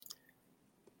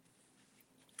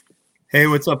Hey,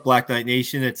 what's up, Black Knight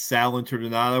Nation? It's Sal and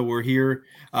Tordonado. We're here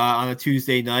on a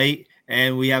Tuesday night,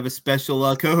 and we have a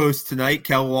special co-host tonight,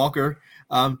 Kel Walker.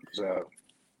 So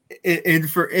In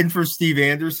for Steve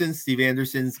Anderson. Steve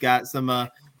Anderson's got some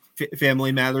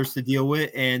family matters to deal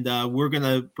with, and we're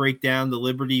gonna break down the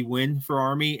Liberty win for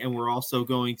Army, and we're also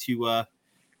going to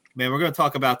we're going to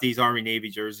talk about these Army Navy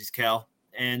jerseys, Cal,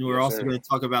 and we're yes, also sir. going to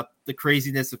talk about the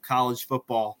craziness of college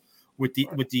football with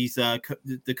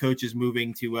the coaches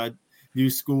moving to new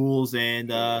schools and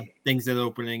things that are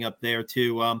opening up there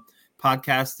too.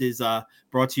 Podcast is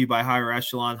brought to you by Higher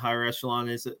Echelon. Higher Echelon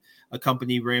is a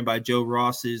company ran by Joe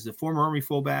Ross, who's a former Army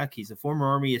fullback. He's a former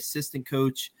Army assistant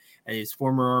coach and his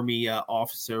former Army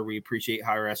officer. We appreciate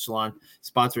Higher Echelon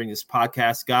sponsoring this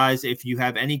podcast. Guys, if you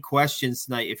have any questions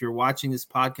tonight, if you're watching this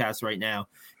podcast right now,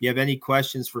 you have any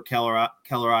questions for Keller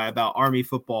I about Army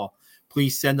football,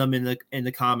 please send them in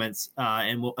the comments,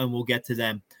 and we'll get to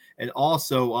them. And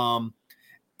also,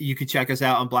 you can check us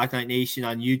out on Black Knight Nation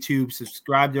on YouTube.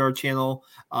 Subscribe to our channel.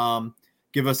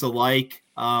 Give us a like.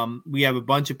 We have a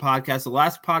bunch of podcasts. The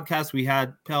last podcast we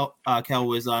had, Kel,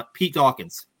 was Pete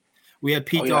Dawkins. We had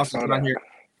Pete Dawkins on here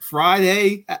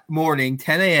Friday morning,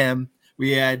 10 a.m.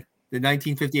 We had the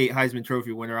 1958 Heisman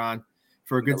Trophy winner on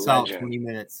for a good solid 20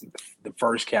 minutes. The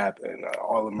first captain,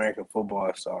 All-American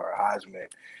football star, Heisman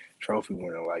Trophy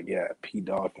winner. Pete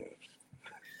Dawkins.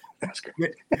 That's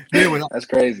crazy. That's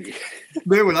crazy.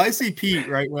 Man, when I see Pete,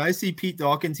 right? When I see Pete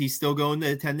Dawkins, he's still going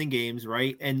to attending games,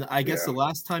 right? And I guess the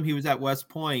last time he was at West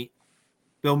Point,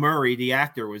 Bill Murray, the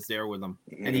actor, was there with him.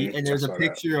 And there's a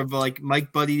picture of like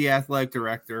Mike Buddy, the athletic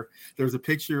director. There's a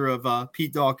picture of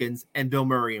Pete Dawkins and Bill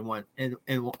Murray in one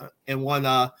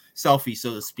selfie,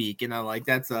 so to speak. And I'm like,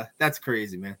 that's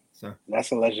crazy, man. So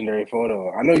that's a legendary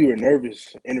photo. I know you were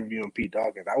nervous interviewing Pete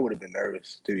Dawkins. I would have been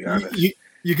nervous, to be honest.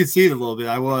 You could see it a little bit.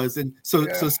 I was. And so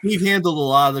Steve handled a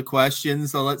lot of the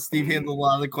questions. So let Steve handle a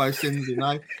lot of the questions. And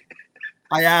I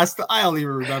don't even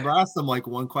remember. I asked him like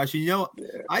one question.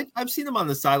 I've seen him on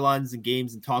the sidelines and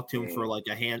games and talked to him for like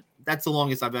that's the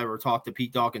longest I've ever talked to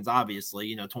Pete Dawkins,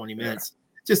 obviously, 20 minutes.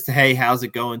 Just, hey, how's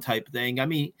it going type thing. I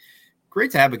mean,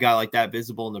 great to have a guy like that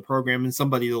visible in the program and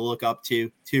somebody to look up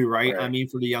to too, right? I mean,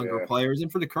 for the younger players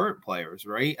and for the current players,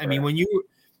 right? I mean, when you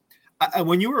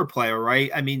were a player,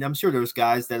 right? I mean, I'm sure there's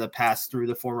guys that have passed through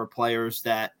the former players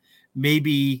that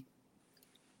maybe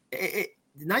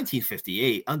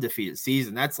 1958 undefeated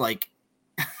season. That's like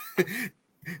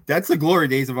that's the glory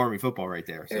days of Army football right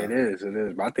there. So. It is.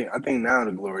 But I think now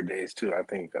the glory days too. I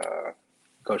think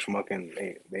Coach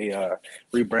Monken they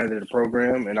rebranded the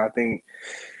program, and I think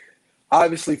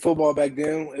obviously football back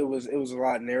then it was a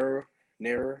lot narrower.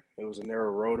 It was a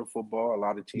narrow road of football. A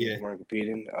lot of teams weren't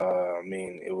competing. I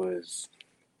mean, it was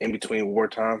in between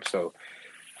wartime, so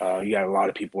you got a lot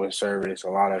of people in service, a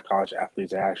lot of college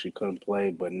athletes that actually couldn't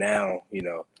play. But now,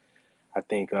 I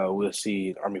think we'll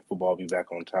see Army football be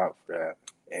back on top for that.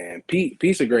 And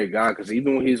Pete's a great guy because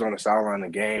even when he's on the sideline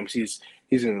of games, he's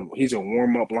in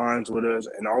warm up lines with us,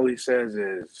 and all he says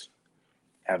is,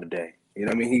 "Have a day." You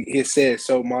know what I mean? He says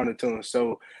so monotone,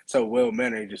 so well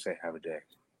mannered. He just say, "Have a day."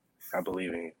 I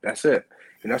believe in you. That's it.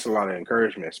 And that's a lot of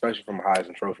encouragement, especially from a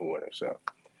Heisman Trophy winner. So,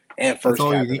 and first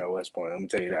captain at West Point. Let me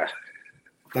tell you that.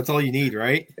 That's all you need,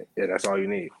 right? Yeah, that's all you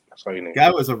need. That's all you need.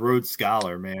 Guy was a Rhodes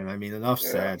Scholar, man. I mean, enough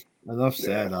said.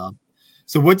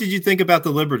 So, what did you think about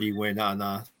the Liberty win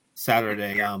on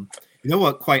Saturday? You know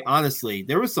what? Quite honestly,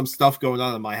 there was some stuff going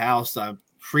on in my house.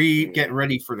 Getting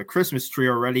ready for the Christmas tree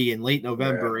already in late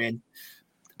November, and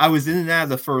I was in and out of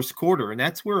the first quarter, and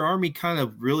that's where Army kind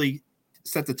of really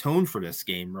set the tone for this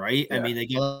game, right? I mean, they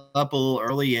got up a little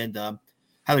early and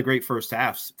had a great first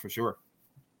half for sure.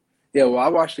 Yeah, well, I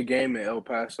watched the game in El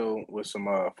Paso with some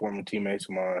former teammates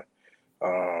of mine,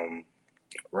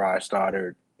 Rod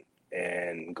Stoddard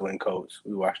and Glenn Coates.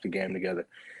 We watched the game together.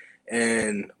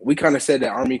 And we kind of said that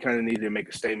Army kind of needed to make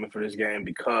a statement for this game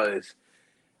because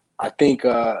I think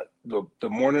the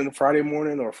Friday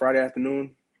morning or Friday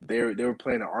afternoon, they were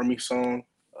playing an Army song.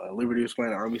 Liberty was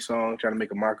playing an Army song, trying to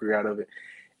make a mockery out of it.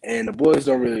 And the boys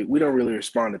don't really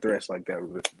respond to threats like that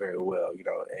very well,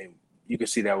 and you can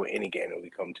see that with any game that we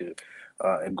come to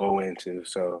and go into.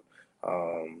 So,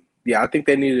 I think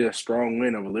they needed a strong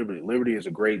win over Liberty. Liberty is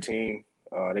a great team.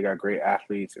 They got great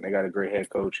athletes, and they got a great head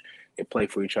coach. They play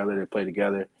for each other. They play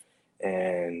together.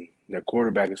 And their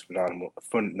quarterback is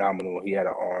phenomenal. He had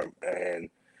an arm.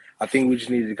 And I think we just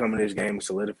needed to come in this game and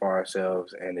solidify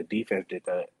ourselves. And the defense did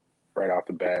that right off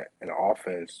the bat. And the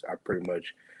offense,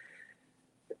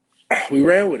 we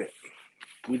ran with it.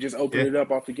 We just opened it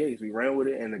up off the gates. We ran with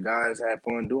it, and the guys had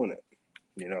fun doing it,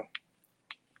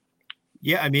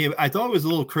 Yeah, I mean, I thought it was a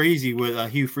little crazy with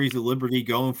Hugh Freeze of Liberty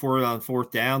going for it on fourth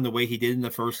down the way he did in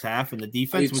the first half, and the Are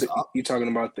defense was up. you talking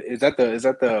about is that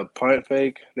the punt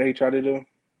fake that he tried to do?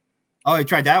 Oh, he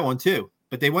tried that one too,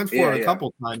 but they went for Yeah, it a yeah,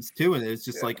 couple times too, and it's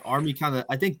just yeah. like Army kind of.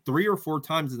 I think 3 or 4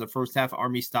 times in the first half,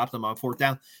 Army stopped them on fourth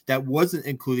down. That wasn't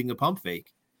including the punt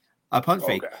fake.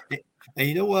 Okay. And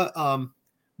you know what,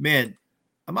 man,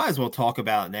 I might as well talk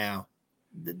about it now.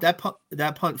 That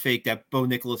punt fake that Bo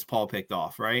Nicholas Paul picked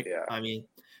off, right? Yeah. I mean,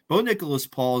 Bo Nicholas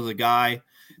Paul is a guy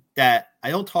that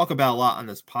I don't talk about a lot on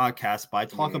this podcast, but I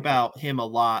talk about him a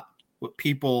lot with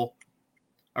people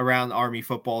around Army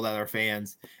football that are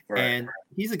fans. Right. And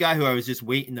he's a guy who I was just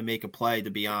waiting to make a play, to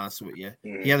be honest with you. He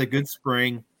Mm-hmm. had a good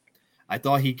spring. I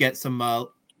thought he'd get some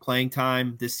playing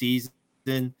time this season.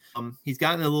 He's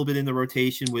gotten a little bit in the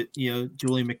rotation with,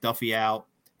 Julian McDuffie out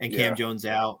and Cam Yeah. Jones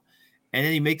out. And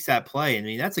then he makes that play. I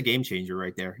mean, that's a game changer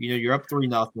right there. You're up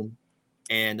 3-0.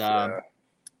 And, Yeah.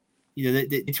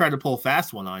 they tried to pull a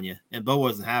fast one on you, and Bo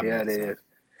wasn't having Yeah, it. it So. is.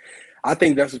 I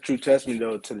think that's a true testament,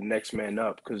 though, to the next man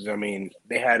up. Because I mean,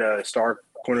 they had a star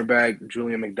cornerback,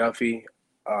 Julian McDuffie.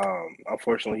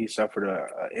 Unfortunately, he suffered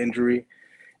a injury,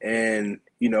 and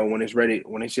when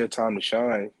it's your time to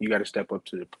shine, you got to step up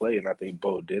to the plate. And I think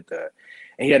Bo did that,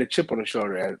 and he had a chip on his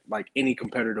shoulder, as like any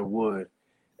competitor would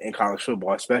in college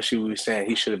football. Especially we were saying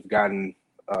he should have gotten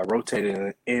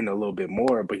rotated in a little bit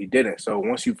more, but he didn't. So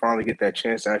once you finally get that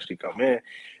chance to actually come in,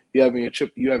 you have a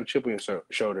chip on your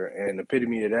shoulder, and the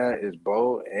epitome of that is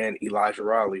Bo and Elijah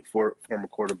Riley, former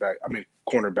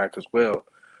cornerback as well,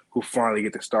 who finally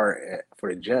get to start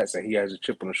for the Jets, and he has a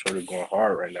chip on his shoulder going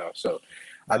hard right now. So,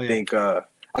 I Oh, yeah. think uh,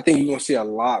 I think you're gonna see a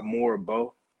lot more of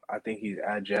Bo. I think he's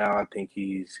agile. I think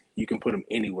you can put him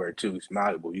anywhere too. He's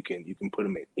malleable. You can put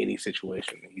him in any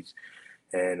situation.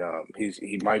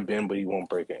 He might bend, but he won't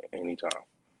break it anytime.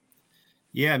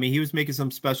 Yeah, I mean, he was making some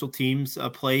special teams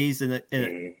plays in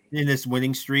this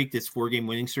winning streak, this 4-game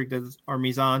winning streak that the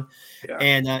Army's on. Yeah.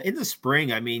 And in the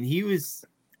spring, I mean, he was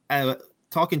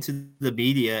talking to the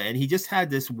media, and he just had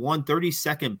this 1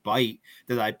 30-second bite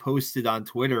that I posted on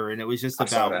Twitter, and it was just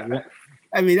about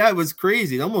I mean, that was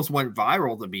crazy. It almost went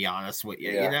viral, to be honest with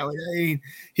you. Yeah. I mean,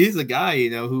 he's a guy,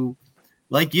 who,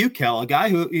 like you, Kel, a guy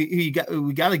who we got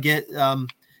to get got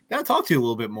to talk to you a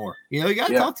little bit more. You got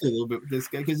to talk to you a little bit with this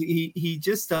guy, because he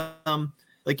just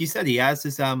like you said, he has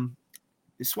this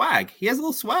swag. He has a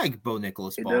little swag, Bo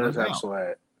Nicholas Paul. He does have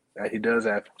swag. He does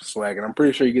have swag, and I'm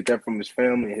pretty sure you get that from his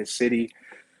family, his city,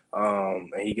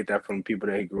 and he get that from people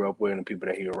that he grew up with and people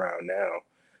that he around now.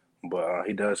 But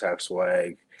he does have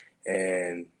swag,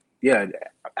 and yeah,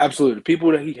 absolutely. The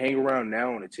people that he hang around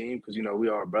now on the team, because we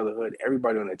are a brotherhood.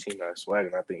 Everybody on the team has swag,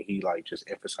 and I think he just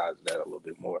emphasizes that a little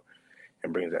bit more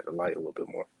and brings that to light a little bit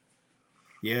more.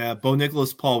 Yeah, Bo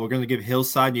Nicholas Paul. We're going to give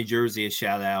Hillside, New Jersey, a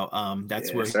shout out.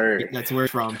 That's where he's from. That's where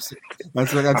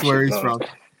he's from.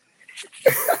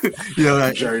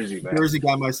 Jersey, man. Jersey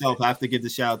guy myself. I have to give the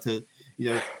shout out to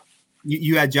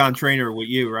you had John Trainer with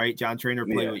you, right? John Trainer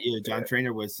played with you. John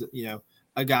Trainer was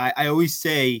a guy. I always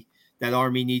say that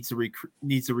Army needs to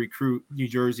recruit New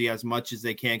Jersey as much as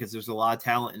they can, because there's a lot of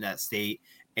talent in that state,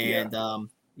 and a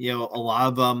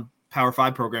lot of Power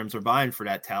 5 programs are vying for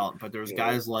that talent, but there's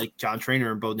guys like John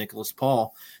Trainer and Bo Nicholas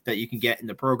Paul that you can get in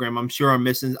the program. I'm sure I'm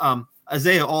missing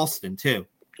Isaiah Alston too.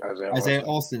 Isaiah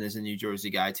Alston is a New Jersey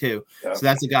guy too. Yep. So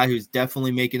that's a guy who's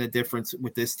definitely making a difference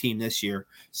with this team this year.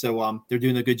 So they're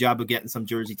doing a good job of getting some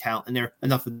Jersey talent in there.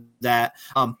 Enough of that.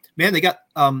 Man, they got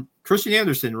Christian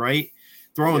Anderson, right?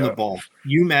 Throwing the ball.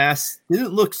 UMass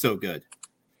didn't look so good.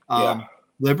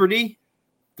 Liberty,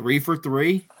 3 for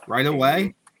 3 right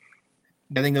away.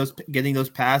 Getting those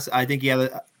passes. I think he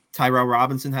had Tyrell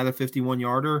Robinson had a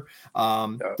 51-yarder.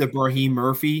 The Brahim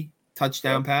Murphy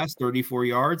touchdown pass, 34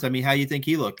 yards. I mean, how do you think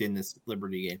he looked in this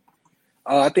Liberty game?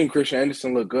 I think Christian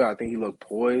Anderson looked good. I think he looked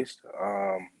poised.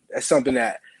 That's something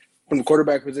that, from the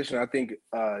quarterback position, I think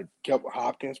Kelp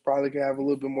Hopkins probably could have a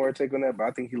little bit more take on that, but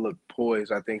I think he looked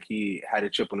poised. I think he had a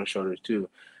chip on his shoulders too.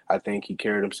 I think he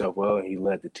carried himself well, and he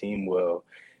led the team well.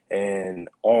 And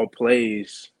all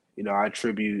plays, I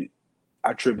attribute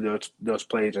those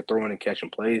plays, or throwing and catching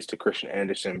plays, to Christian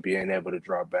Anderson being able to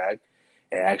draw back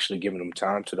and actually giving him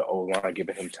time, to the O-line,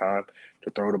 giving him time to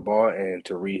throw the ball and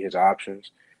to read his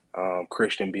options.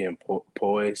 Christian being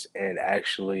poised and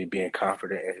actually being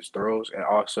confident in his throws, and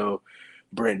also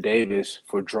Brent Davis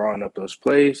for drawing up those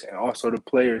plays, and also the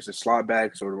players, the slot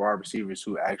backs or the wide receivers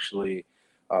who actually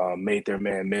made their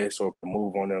man miss or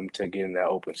move on them to get in that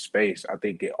open space. I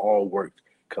think they all worked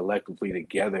collectively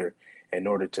together in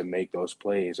order to make those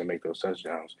plays and make those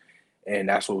touchdowns. And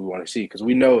that's what we want to see, because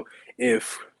we know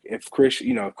if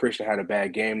Christian had a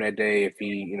bad game that day, if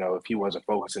he wasn't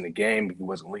focused in the game, if he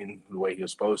wasn't leading the way he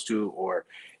was supposed to, or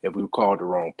if we called the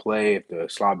wrong play, if the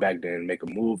slot back didn't make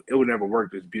a move, it would never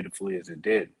work as beautifully as it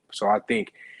did. So I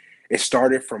think it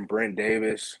started from Brent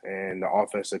Davis and the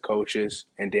offensive coaches,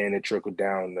 and then it trickled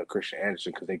down to Christian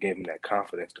Anderson because they gave him that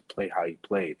confidence to play how he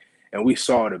played. And we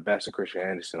saw the best of Christian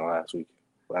Anderson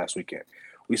last weekend.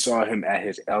 We saw him at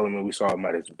his element. We saw him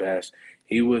at his best.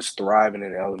 He was thriving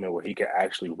in an element where he could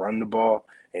actually run the ball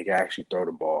and he could actually throw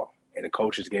the ball. And the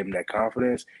coaches gave him that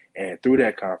confidence, and through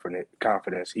that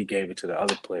confidence, he gave it to the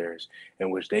other players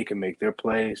in which they can make their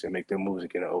plays and make their moves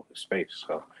and get an open space.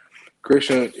 So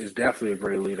Christian is definitely a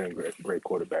great leader and great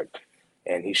quarterback,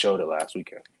 and he showed it last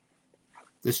weekend.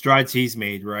 The strides he's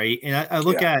made, right? And I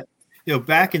look at,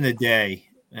 back in the day,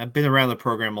 I've been around the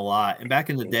program a lot, and back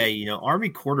in the day, Army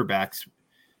quarterbacks,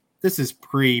 this is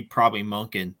probably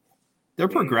Monken, their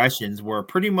progressions were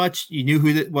pretty much, you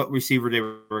knew what receiver they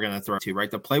were going to throw to, right?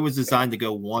 The play was designed to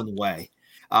go one way.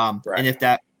 And if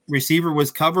that receiver was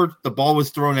covered, the ball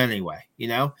was thrown anyway,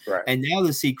 Right. And now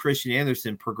to see Christian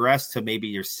Anderson progress to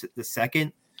maybe the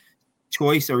second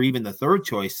choice or even the third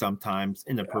choice sometimes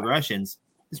in the progressions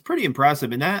is pretty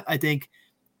impressive. And that, I think,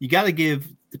 you got to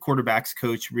give the quarterback's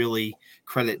coach really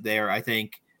credit there. I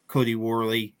think Cody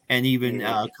Worley and even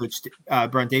Coach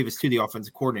Brent Davis, too, the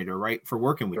offensive coordinator, right, for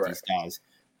working with these guys,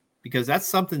 because that's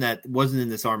something that wasn't in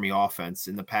this Army offense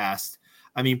in the past.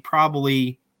 I mean,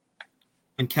 probably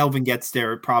when Kelvin gets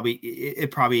there, it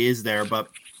probably is there, but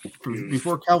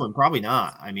before Kelvin, probably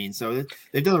not. I mean, so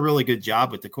they've done a really good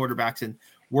job with the quarterbacks and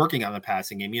working on the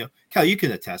passing game. Kel, you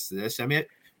can attest to this. I mean,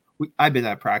 I've been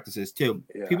at practices too.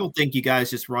 Yeah. People think you guys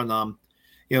just run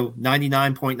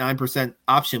 99.9%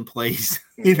 option plays,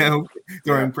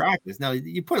 during practice. Now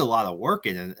you put a lot of work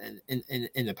in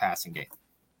the passing game.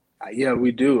 Yeah,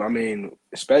 we do. I mean,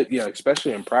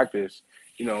 especially in practice,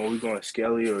 when we're going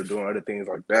skelly or doing other things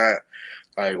like that,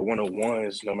 like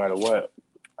one-on-ones, no matter what,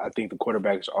 I think the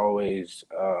quarterbacks always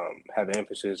have an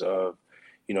emphasis of,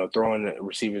 throwing the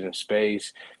receivers in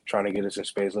space, trying to get us in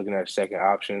space, looking at second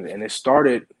options. And it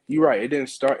started, you're right, it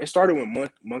started when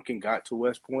Monken got to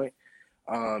West Point,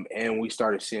 and we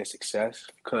started seeing success.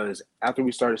 Because after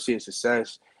we started seeing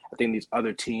success, I think these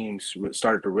other teams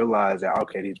started to realize that,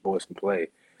 okay, these boys can play.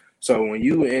 So when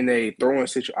you in a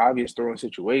obvious throwing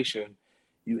situation,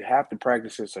 you have to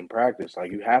practice this in practice.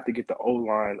 Like, you have to get the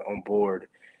O-line on board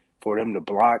for them to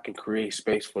block and create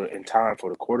space in time for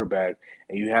the quarterback,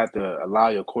 and you have to allow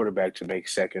your quarterback to make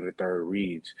second or third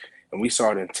reads. And we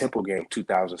saw it in Temple game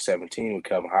 2017 when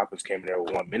Kelvin Hopkins came in there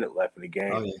with 1 minute left in the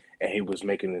game, and he was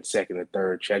making the second and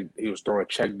third check. He was throwing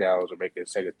check downs or making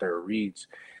second, third reads,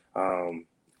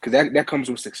 because that comes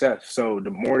with success. So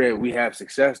the more that we have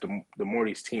success, the more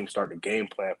these teams start to game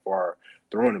plan for our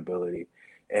throwing ability.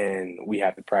 And we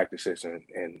have to practice this and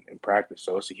practice.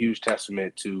 So it's a huge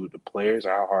testament to the players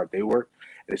and how hard they work.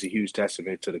 And it's a huge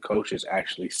testament to the coaches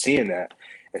actually seeing that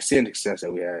and seeing the success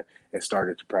that we had and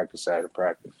started to practice that in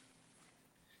practice.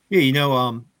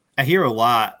 Yeah, I hear a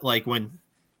lot, like when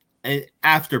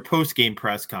after post-game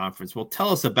press conference, well, tell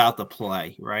us about the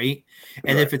play, right?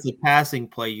 And if it's a passing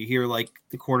play, you hear like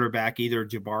the quarterback, either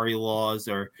Jabari Laws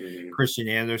or Christian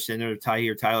Anderson or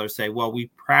Tahir Tyler, say, well,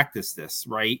 we practiced this,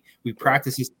 right? We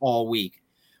practiced this all week.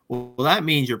 Well, that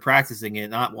means you're practicing it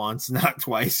not once, not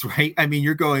twice, right? I mean,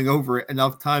 you're going over it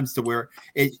enough times to where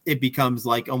it becomes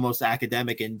like almost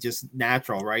academic and just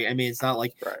natural, right? I mean, it's not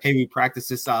like, hey, we practiced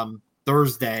this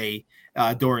Thursday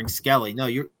during Skelly. No,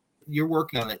 you're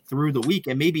working on it through the week,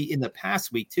 and maybe in the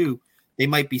past week too, they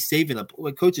might be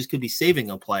coaches could be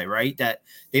saving a play, right? That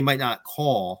they might not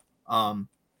call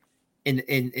in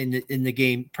the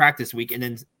game practice week, and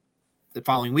then the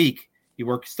following week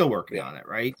still working on it,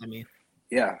 right?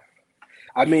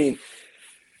 I mean,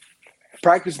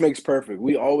 practice makes perfect.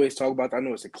 We always talk about that. I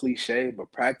know it's a cliche,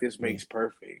 but practice makes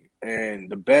perfect. And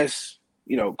the best,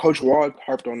 Coach Ward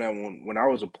harped on that when I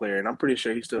was a player, and I'm pretty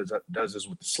sure he still does this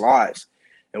with the slides.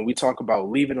 And we talk about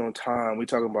leaving on time. We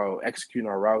talk about executing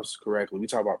our routes correctly. We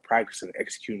talk about practicing and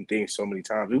executing things so many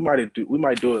times. We might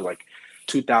do it like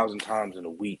 2,000 times in a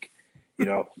week,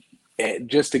 and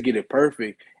just to get it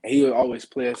perfect. And he would always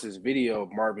play us this video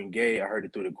of Marvin Gaye. I heard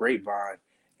it through the grapevine,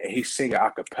 and he's singing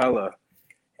a cappella,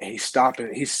 and he's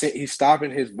stopping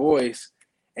his voice,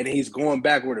 and he's going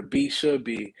back where the beat should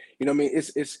be. You know what I mean?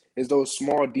 It's those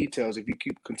small details. If you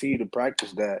continue to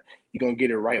practice that, you're gonna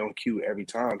get it right on cue every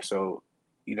time. So,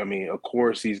 you know what I mean? Of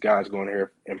course, these guys going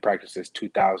here and practice this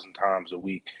 2,000 times a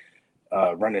week,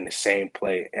 running the same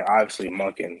play. And obviously,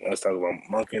 Monken, let's talk about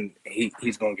Monken.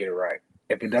 He's going to get it right.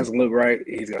 If it doesn't look right,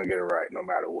 he's going to get it right no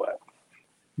matter what.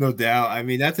 No doubt. I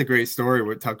mean, that's a great story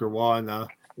with Tucker Waugh.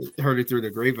 Heard it through the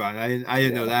grapevine. I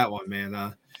didn't know that one,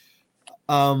 man.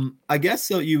 I guess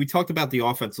so. We talked about the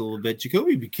offense a little bit.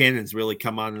 Jacoby Buchanan's really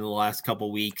come on in the last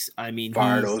couple weeks. I mean,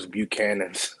 Fire those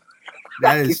Buchanans.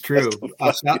 That is true.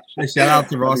 Shout out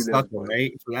to Ross Tucker,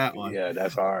 right, for that one. Yeah,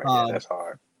 that's hard. That's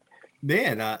hard.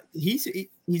 Man, he's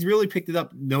really picked it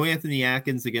up. No Anthony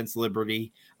Atkins against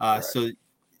Liberty. Right.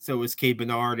 So was Cade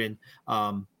Bernard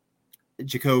and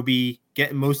Jacoby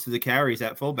getting most of the carries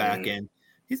at fullback, and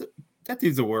that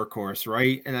dude's a workhorse,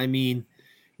 right? And I mean,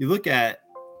 you look at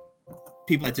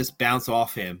people that just bounce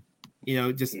off him,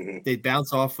 they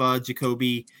bounce off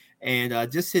Jacoby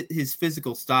and just his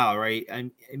physical style, right?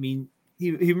 I mean,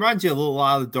 he reminds you a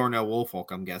lot of Darnell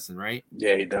Woolfolk, I'm guessing, right?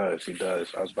 Yeah, he does.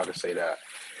 I was about to say that.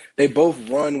 They both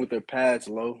run with their pads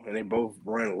low, and they both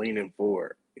run leaning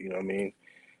forward. You know what I mean?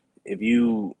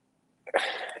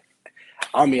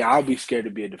 I'll be scared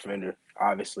to be a defender,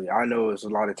 obviously. I know there's a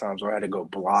lot of times where I had to go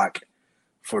block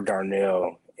for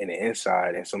Darnell in the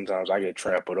inside, and sometimes I get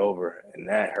trampled over, and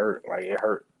that hurt. Like, it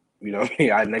hurt. You know what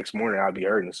I mean? Next morning, I'll be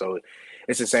hurting. So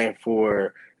it's the same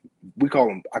for – I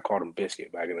called him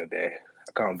Biscuit back in the day.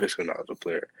 I call him Biscuit when I was a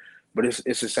player. But it's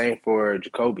the same for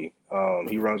Jacoby.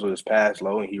 He runs with his pass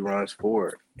low, and he runs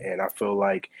forward. And I feel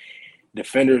like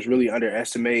defenders really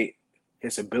underestimate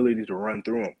his ability to run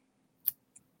through him.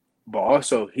 But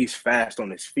also, he's fast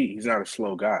on his feet. He's not a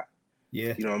slow guy.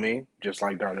 Yeah. You know what I mean? Just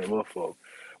like Darnell Woolfolk.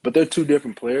 But they're two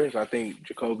different players. I think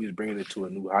Jacoby's bringing it to a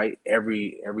new height.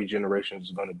 Every generation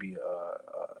is going to be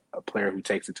a player who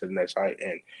takes it to the next height.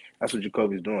 And that's what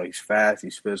Jacoby's doing. He's fast.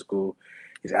 He's physical.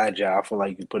 He's agile. I feel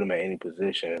like you can put him at any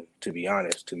position, to be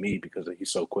honest, to me, because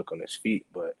he's so quick on his feet.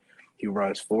 But he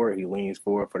runs forward. He leans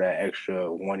forward for that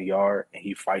extra 1 yard, and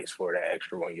he fights for that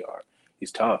extra 1 yard.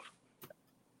 He's tough.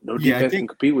 No defense can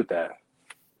compete with that.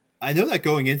 I know that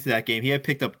going into that game, he had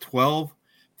picked up 12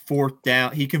 fourth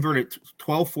down. He converted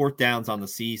 12 fourth downs on the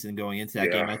season going into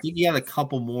that game. I think he had a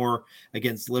couple more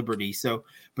against Liberty. So,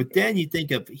 but then you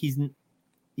think of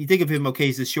him, okay,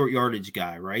 he's a short yardage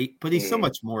guy, right? But he's so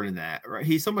much more than that, right?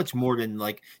 He's so much more than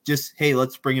like just, hey,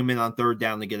 let's bring him in on third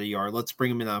down to get a yard. Let's bring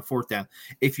him in on fourth down.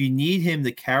 If you need him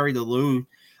to carry the load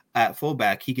at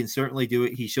fullback, he can certainly do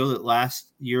it. He showed it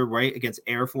last year, right, against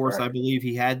Air Force. Right. I believe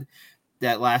he had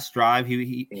that last drive.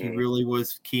 He really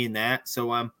was key in that.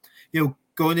 So,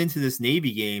 going into this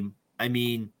Navy game, I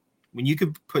mean, when you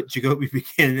could put Jacoby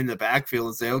Buchanan in the backfield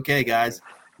and say, okay, guys,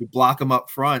 we block him up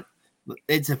front.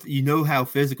 You know how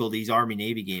physical these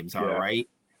Army-Navy games are, right?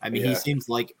 I mean, he seems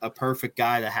like a perfect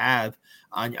guy to have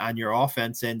on your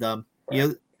offense. And,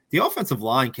 the offensive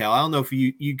line, Cal, I don't know if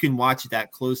you can watch it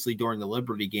that closely during the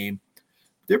Liberty game.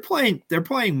 They're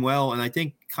playing well, and I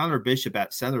think Connor Bishop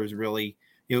at center is really,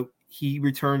 he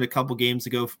returned a couple games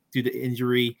ago due to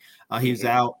injury. He was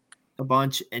out a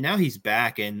bunch, and now he's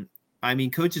back. And, I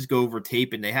mean, coaches go over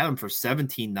tape, and they had him for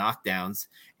 17 knockdowns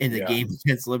in the game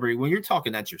against Liberty. When you're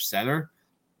talking at your center,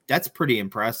 that's pretty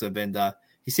impressive. And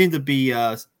he seemed to be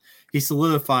he's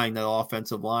solidifying that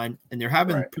offensive line, and they're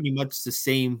having pretty much the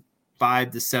same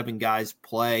 5 to 7 guys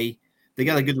play. They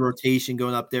got a good rotation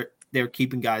going up there. They're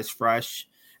keeping guys fresh.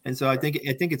 And so I think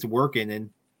it's working, and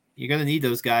you're going to need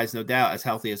those guys, no doubt, as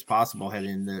healthy as possible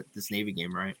heading into this Navy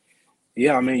game, right?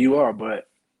 Yeah, I mean, you are, but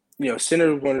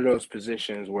center is one of those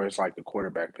positions where it's like the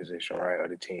quarterback position, right, of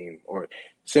the team. Or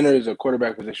center is a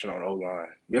quarterback position on O-line.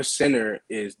 Your center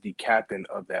is the captain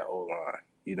of that O-line.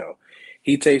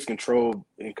 He takes control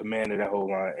and command of that whole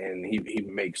line, and he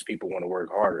makes people want to work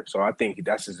harder. So I think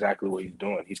that's exactly what he's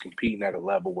doing. He's competing at a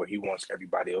level where he wants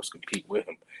everybody else to compete with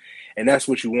him. And that's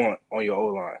what you want on your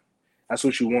O-line. That's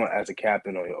what you want as a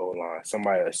captain on your O-line,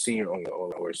 somebody, a senior on your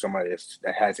O-line, or somebody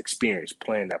that has experience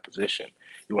playing that position.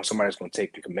 You want somebody that's going to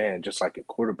take the command, just like a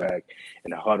quarterback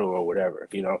in a huddle or whatever,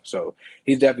 So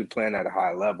he's definitely playing at a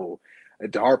high level.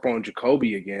 To harp on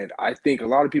Jacoby again, I think a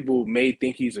lot of people may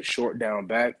think he's a short down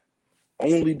back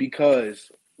only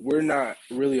because we're not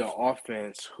really an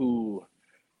offense who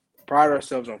pride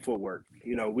ourselves on footwork.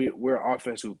 We're an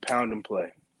offense who pound and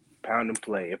play.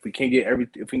 If we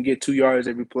can get 2 yards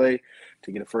every play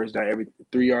to get a first down, every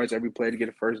 3 yards every play to get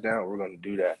a first down, we're going to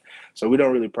do that. So we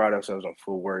don't really pride ourselves on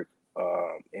footwork.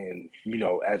 And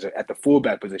at the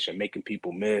fullback position, making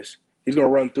people miss, he's going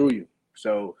to run through you.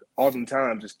 So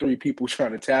oftentimes it's 3 people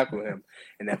trying to tackle him,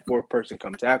 and that 4th person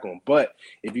come tackle him. But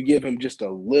if you give him just a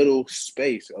little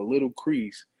space, a little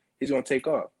crease, he's going to take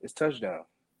off. It's touchdown.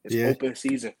 It's open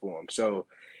season for him. So,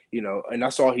 and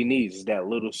that's all he needs is that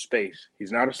little space.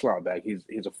 He's not a slot back.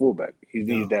 He's a fullback. He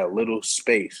needs that little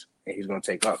space, and he's going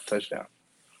to take off touchdown.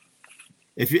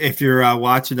 if you're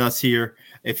watching us here,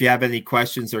 if you have any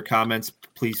questions or comments,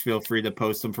 please feel free to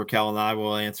post them for Kel and I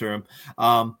will answer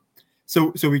them.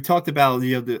 So we talked about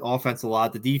the offense a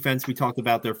lot, the defense. We talked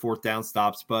about their fourth down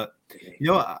stops, but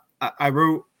I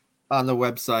wrote on the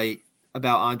website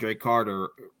about Andre Carter.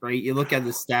 Right, you look at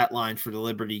the stat line for the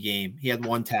Liberty game. He had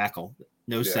 1 tackle,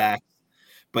 no sacks,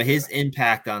 but his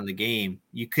impact on the game,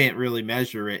 you can't really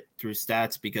measure it through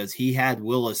stats because he had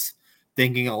Willis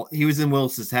thinking. He was in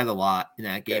Willis's head a lot in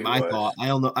that game. I thought. I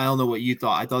don't know what you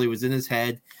thought. I thought he was in his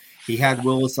head. He had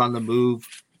Willis on the move.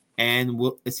 And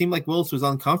it seemed like Willis was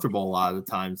uncomfortable a lot of the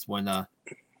times when I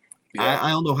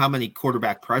don't know how many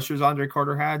quarterback pressures Andre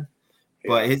Carter had,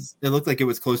 but it looked like it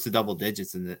was close to double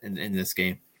digits in this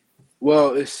game.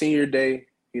 Well, it's senior day,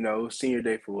 senior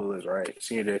day for Willis, right?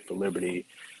 Senior day for Liberty.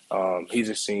 He's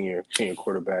a senior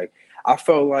quarterback. I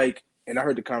felt like, and I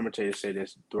heard the commentator say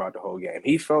this throughout the whole game,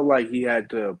 he felt like he had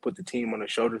to put the team on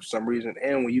his shoulder for some reason.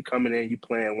 And when you coming in, you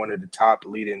playing one of the top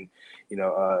leading,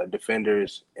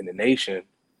 defenders in the nation,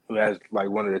 who has like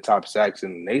one of the top sacks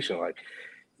in the nation, like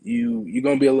you're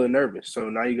gonna be a little nervous. So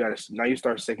now you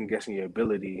start second guessing your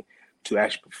ability to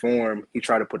actually perform. He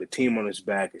tried to put a team on his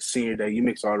back. It's senior day. You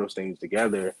mix all those things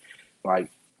together. Like,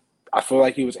 I feel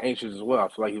like he was anxious as well. I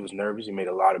feel like he was nervous. He made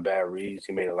a lot of bad reads.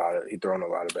 He thrown a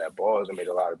lot of bad balls and made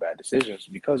a lot of bad decisions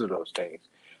because of those things.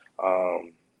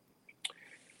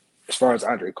 As far as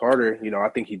Andre Carter, I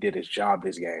think he did his job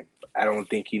this game. I don't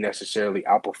think he necessarily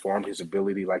outperformed his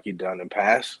ability like he done in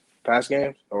past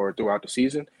games or throughout the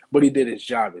season, but he did his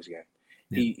job this game.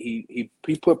 Yeah.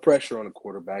 He put pressure on the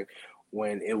quarterback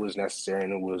when it was necessary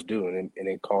and it was due, and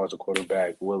it caused the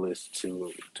quarterback Willis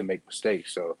to make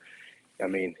mistakes. So, I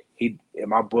mean, in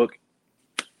my book,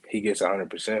 he gets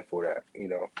 100% for that.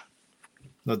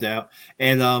 No doubt.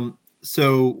 And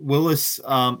so Willis,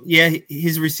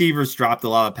 his receivers dropped a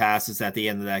lot of passes at the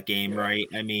end of that game, right?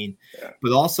 I mean,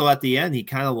 but also at the end, he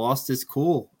kind of lost his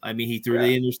cool. I mean, he threw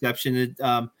the interception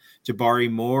at Jabari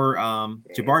Moore.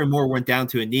 Jabari Moore went down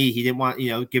to a knee. He didn't want,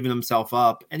 giving himself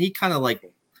up, and he kind of like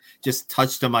just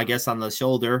touched him, I guess, on the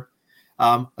shoulder.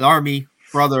 An Army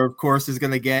brother, of course, is going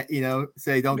to get,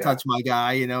 say, don't touch my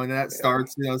guy, and that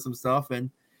starts, some stuff. And,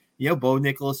 Bo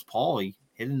Nicholas Paul, he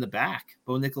hit in the back.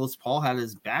 Bo Nicholas Paul had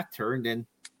his back turned, and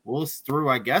Willis threw,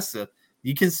 I guess,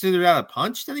 you consider that a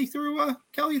punch that he threw,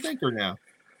 Kelly, you think, or no?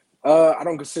 I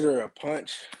don't consider it a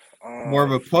punch. More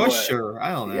of a push, or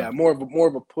I don't know. Yeah, more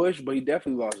of a push, but he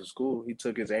definitely lost his cool. He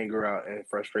took his anger out and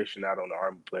frustration out on the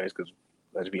Army players because,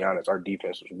 let's be honest, our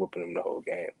defense was whooping him the whole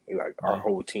game. Our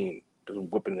whole team was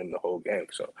whooping him the whole game.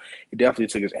 So he definitely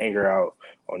took his anger out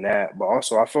on that. But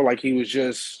also, I feel like he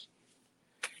was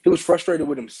frustrated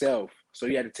with himself. So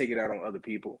he had to take it out on other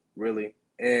people, really.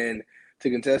 And to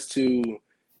contest to,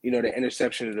 the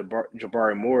interception of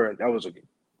Jabari Moore, that was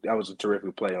a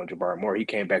terrific play on Jabari Moore. He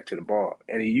came back to the ball.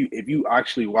 And if you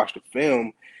actually watch the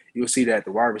film, you'll see that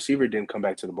the wide receiver didn't come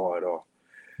back to the ball at all.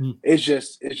 It's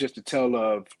just a tale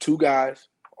of two guys,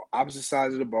 opposite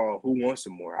sides of the ball, who wants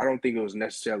it more. I don't think it was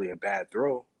necessarily a bad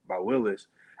throw by Willis.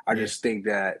 I just think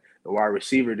that the wide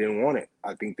receiver didn't want it.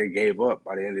 I think they gave up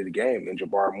by the end of the game, and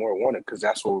Jabari Moore won it because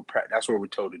that's what we're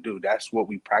told to do. That's what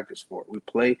we practice for. We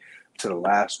play to the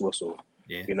last whistle,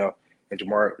 And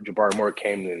Jabari Moore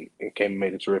came and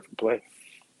made a terrific play.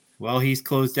 Well, he's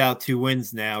closed out 2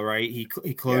 wins now, right? He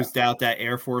closed out that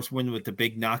Air Force win with the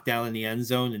big knockdown in the end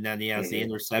zone, and then he has the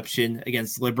interception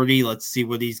against Liberty. Let's see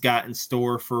what he's got in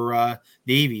store for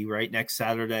Navy, right, next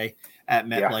Saturday at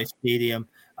MetLife Stadium.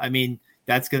 I mean,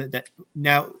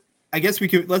 now I guess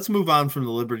let's move on from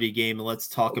the Liberty game and let's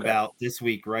talk about this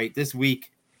week, right? This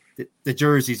week, the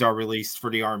jerseys are released for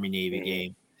the Army-Navy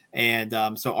game.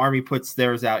 And so Army puts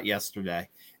theirs out yesterday,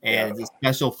 and the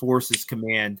Special Forces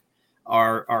Command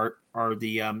are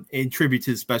the in tribute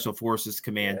to the Special Forces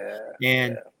Command.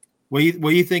 What do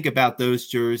you think about those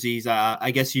jerseys?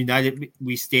 I guess United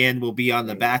We Stand will be on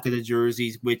the back of the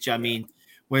jerseys, which I mean,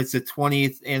 when it's the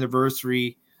 20th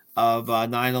anniversary of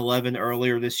 9/11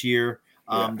 earlier this year,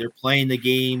 they're playing the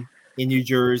game in New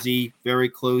Jersey, very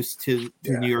close to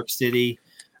New York City.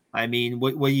 I mean,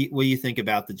 what do you think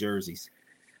about the jerseys?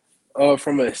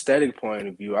 From an aesthetic point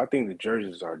of view, I think the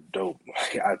jerseys are dope.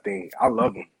 I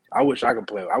love them. I wish I could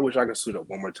play. I wish I could suit up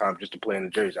one more time just to play in the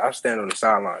jersey. I'd stand on the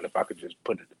sideline if I could just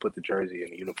put the jersey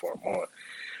and the uniform on.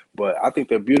 But I think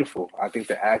they're beautiful. I think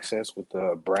the accents with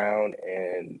the brown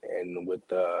and with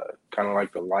the kind of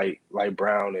like the light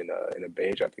brown and a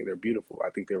beige, I think they're beautiful. I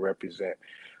think they represent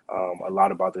a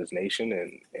lot about this nation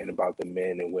and about the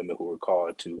men and women who were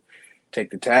called to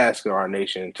take the task of our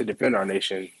nation, to defend our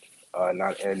nation in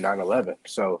 9/11.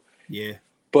 So yeah.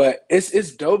 But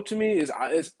it's dope to me.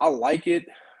 I like it.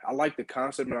 I like the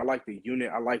concept and I like the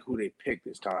unit. I like who they picked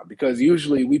this time because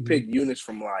usually we pick units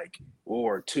from like World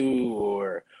War II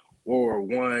or World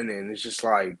War One, and it's just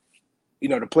like,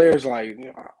 the players like,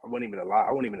 I wouldn't even lie.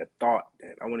 I wouldn't even have thought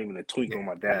that. I wouldn't even have twinkle on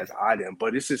my dad's eye then.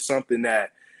 But this is something that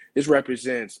this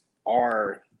represents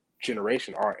our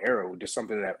generation, our era, just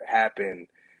something that happened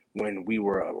when we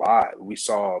were alive. We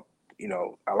saw,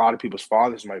 a lot of people's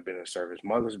fathers might have been in service,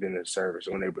 mothers been in service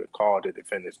when they were called to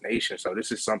defend this nation. So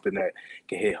this is something that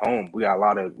can hit home. We got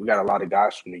a lot of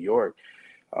guys from New York.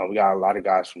 We got a lot of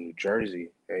guys from New Jersey.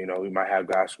 And, we might have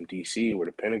guys from DC where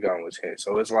the Pentagon was hit.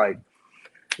 So it's like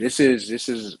this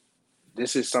is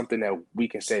something that we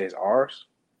can say is ours.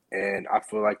 And I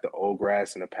feel like the old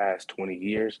grads in the past 20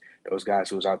 years, those guys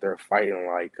who was out there fighting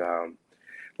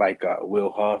like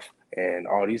Will Huff and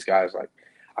all these guys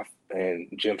and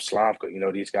Jim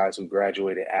Slomka, these guys who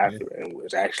graduated after and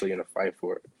was actually in a fight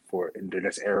for in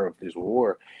this era of this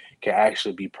war, can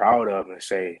actually be proud of and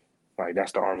say, like,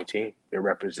 that's the Army team. It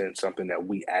represents something that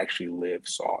we actually lived,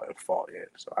 saw, and fought in.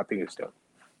 So I think it's dope.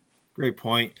 Great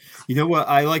point. You know what?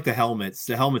 I like the helmets.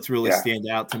 The helmets really stand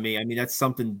out to me. I mean, that's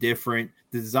something different.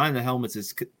 The design of the helmets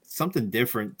is something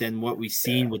different than what we've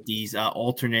seen with these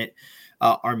alternate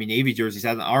Army Navy jerseys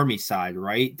on the Army side,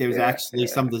 right? There's actually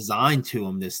some design to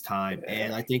them this time,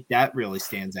 and I think that really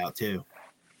stands out too.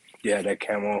 Yeah, that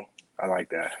camo, I like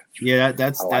that. Yeah,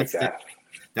 that's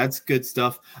good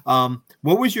stuff.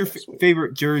 What was your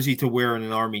favorite jersey to wear in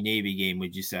an Army Navy game?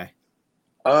 Would you say?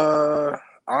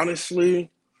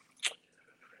 Honestly,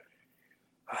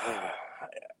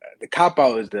 the cop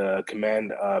out is the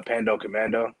Pando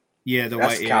Commando. Yeah,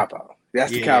 that's the cop out.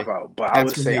 That's the cop out. But I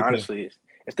would say honestly,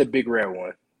 it's the big red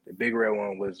one. The big red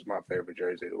one was my favorite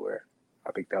jersey to wear.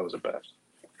 I think that was the best.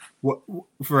 What,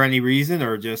 for any reason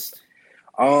or just?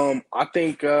 I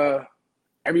think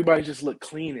everybody just looked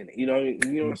clean in it. You know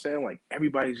what I'm saying? Like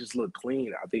everybody just looked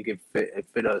clean. I think it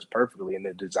fit us perfectly, and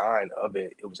the design of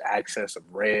it was accents of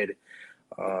red,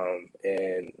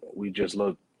 and we just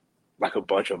looked like a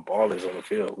bunch of ballers on the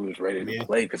field. We was ready to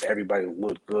play because everybody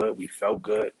looked good. We felt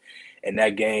good. And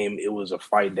that game, it was a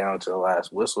fight down to the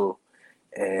last whistle,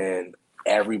 and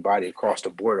everybody across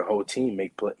the board, the whole team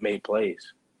made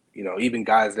plays. Even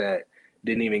guys that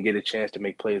didn't even get a chance to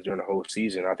make plays during the whole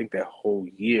season. I think that whole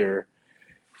year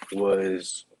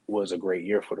was a great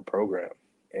year for the program,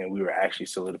 and we were actually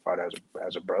solidified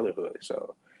as a brotherhood.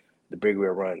 So the Big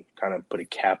Red Run kind of put a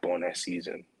cap on that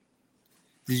season.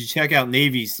 Did you check out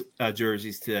Navy's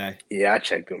jerseys today? Yeah, I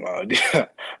checked them out.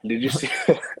 Did you see?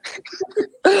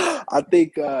 I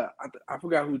think I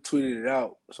forgot who tweeted it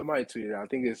out. Somebody tweeted it out. I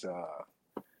think it's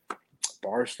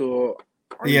Barstool.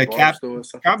 Yeah,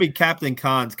 probably Captain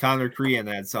Connor Crean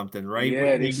had something, right?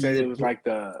 Yeah, they said it was like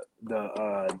the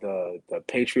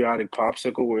patriotic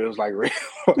popsicle where it was like real.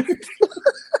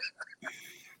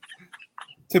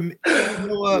 To me,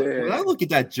 when I look at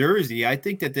that jersey, I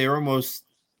think that they're almost.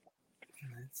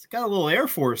 It's got a little Air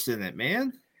Force in it,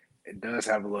 man. It does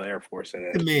have a little Air Force in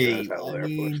it. To me, got a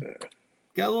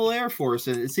little Air Force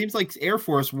in it. It seems like Air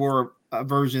Force wore a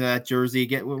version of that jersey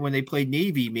again when they played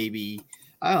Navy. Maybe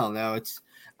I don't know. It's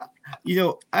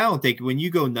I don't think when you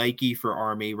go Nike for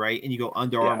Army, right, and you go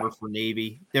Under Armour for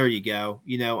Navy, there you go.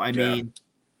 I mean,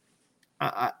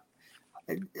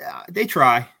 they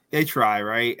try,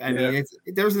 right? I mean,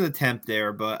 there's an attempt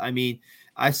there, but I mean,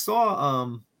 I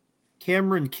saw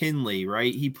Cameron Kinley,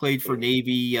 right? He played for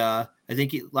Navy. I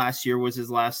think last year was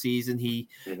his last season. He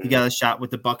got a shot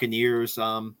with the Buccaneers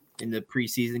in the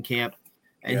preseason camp,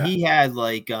 and he had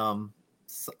like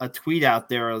a tweet out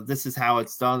there. This is how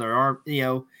it's done, or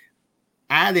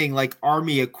adding like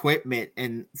Army equipment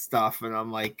and stuff. And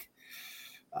I'm like,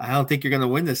 I don't think you're going to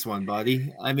win this one,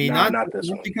 buddy. I mean, not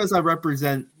because I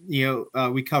represent.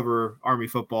 We cover Army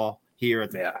football here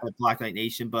at Black Knight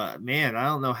Nation, but man, I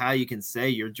don't know how you can say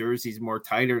your jersey's more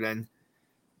tighter than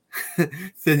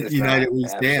United We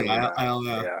Stand. I don't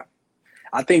know. Yeah.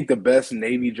 I think the best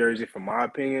Navy jersey, from my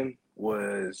opinion,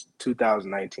 was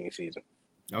 2019 season.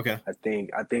 Okay. I think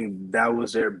that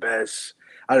was their best.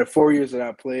 Out of 4 years that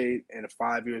I played and the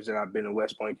 5 years that I've been in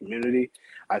West Point community,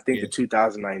 I think the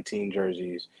 2019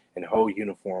 jerseys and the whole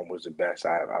uniform was the best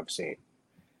I've seen.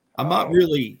 I'm not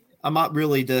really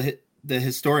the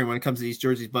historian when it comes to these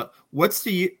jerseys, but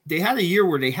they had a year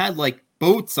where they had like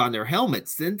boats on their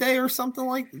helmets, didn't they, or something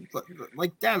like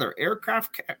that, or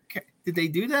aircraft? Did they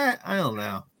do that? I don't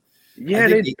know.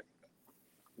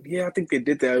 Yeah, I think they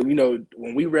did that.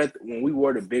 When we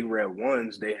wore the Big Red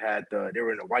Ones, they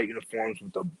were in the white uniforms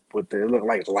with they looked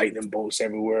like lightning bolts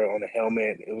everywhere on the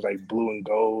helmet. It was like blue and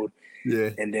gold.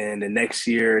 Yeah. And then the next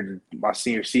year, my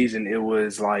senior season, it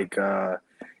was like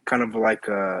kind of like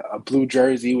a blue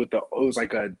jersey it was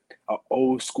like a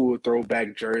old school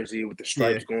throwback jersey with the Yeah.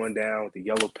 stripes going down with the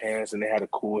yellow pants, and they had a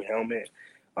cool helmet.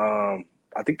 I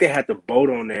think they had the boat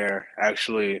on there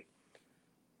actually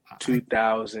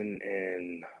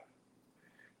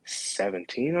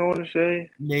 2017, I want to say.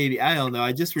 Maybe. I don't know.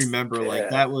 I just remember like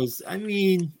that was, I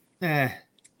mean, I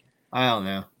don't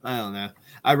know.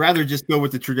 I'd rather just go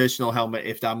with the traditional helmet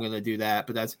if I'm going to do that.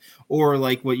 But that's, or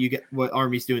like what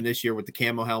Army's doing this year with the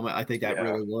camo helmet. I think that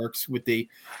really works with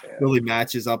really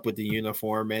matches up with the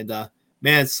uniform. And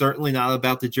man, it's certainly not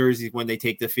about the jerseys when they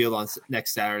take the field on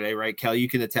next Saturday, right, Kel? You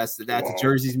can attest to that. The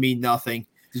jerseys mean nothing.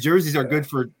 The jerseys are good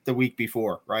for the week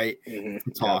before, right? To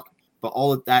talk. Yep. But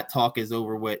all of that talk is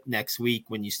over with next week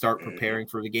when you start preparing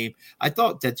for the game. I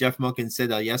thought that Jeff Monken said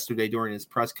yesterday during his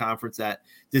press conference that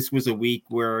this was a week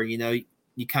where, you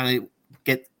kind of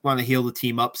want to heal the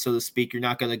team up, so to speak. You're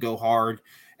not going to go hard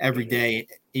every day.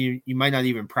 You might not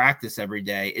even practice every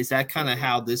day. Is that kind of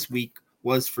how this week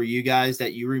was for you guys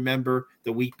that you remember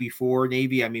the week before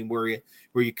Navy? I mean, were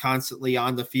you constantly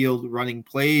on the field running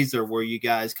plays, or were you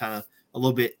guys kind of a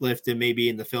little bit lifted maybe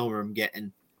in the film room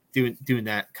doing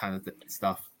that kind of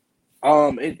stuff?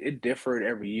 It differed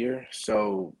every year.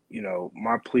 So,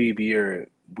 my plebe year,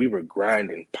 we were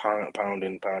grinding,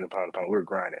 pounding. We were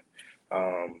grinding.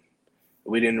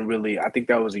 We didn't really, I think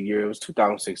that was a year, it was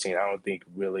 2016. I don't think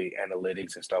really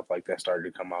analytics and stuff like that started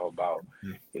to come out about,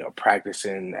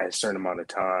 practicing at a certain amount of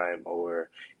time or,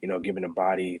 giving the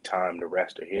body time to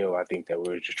rest or heal. I think that we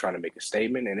were just trying to make a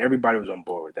statement, and everybody was on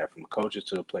board with that, from the coaches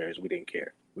to the players. We didn't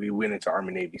care. We went into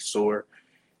Army Navy sore,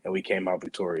 and we came out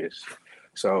victorious.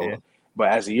 So, but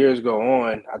as the years go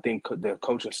on, I think the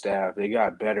coaching staff, they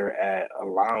got better at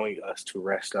allowing us to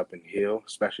rest up and heal,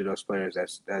 especially those players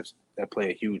that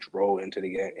play a huge role in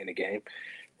the game.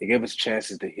 They give us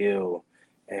chances to heal.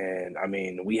 And I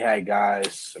mean, we had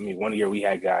guys, one year we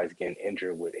had guys getting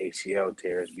injured with ACL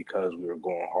tears because we were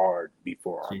going hard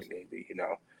before Army Navy,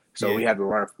 So we had to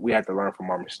learn from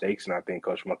our mistakes, and I think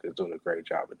Coach Monk is doing a great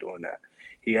job of doing that.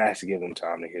 He has to give them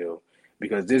time to heal.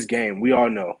 Because this game, we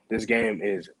all know, this game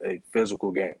is a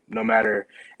physical game. No matter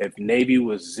if Navy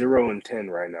was 0-10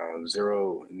 right now,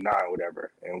 0-9,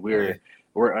 whatever, and we're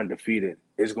undefeated,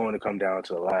 it's going to come down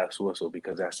to the last whistle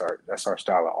because that's our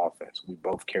style of offense. We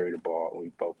both carry the ball, and we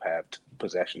both have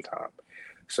possession time.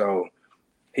 So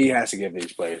he has to give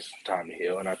these players time to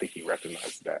heal, and I think he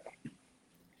recognizes that.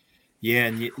 Yeah,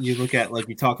 and you look at, like,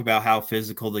 we talk about how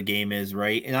physical the game is,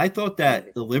 right? And I thought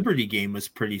that the Liberty game was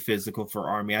pretty physical for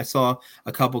Army. I saw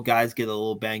a couple guys get a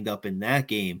little banged up in that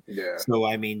game. Yeah. So,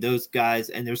 I mean, those guys,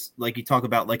 and there's, like, you talk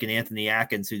about, like, an Anthony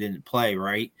Atkins who didn't play,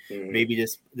 right? Maybe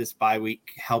this bye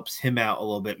week helps him out a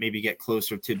little bit, maybe get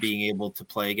closer to being able to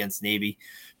play against Navy.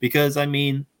 Because, I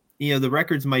mean, the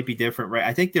records might be different, right?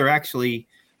 I think they're actually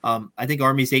I think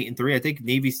Army's 8-3. I think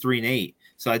Navy's 3-8.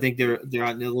 So I think they're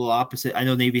on the little opposite. I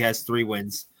know Navy has 3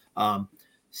 wins.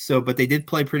 But they did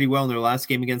play pretty well in their last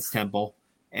game against Temple.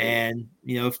 And,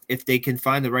 if they can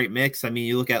find the right mix, I mean,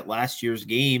 you look at last year's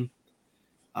game,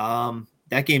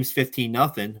 that game's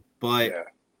 15-0. But,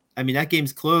 I mean, that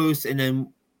game's close. And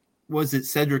then was it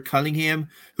Cedric Cunningham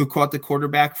who caught the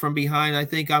quarterback from behind, I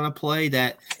think, on a play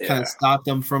that kind of stopped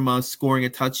them from scoring a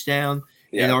touchdown?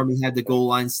 Yeah. And Army had the goal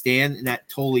line stand, and that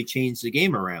totally changed the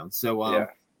game around. So,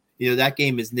 that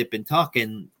game is nip and tuck,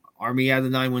 and Army had a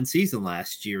 9-win season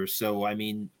last year. So, I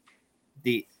mean,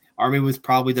 the Army was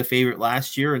probably the favorite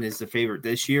last year and is the favorite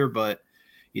this year. But,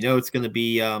 it's going to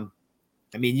be I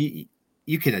mean,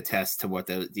 you can attest to what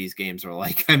these games are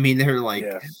like. I mean, they're like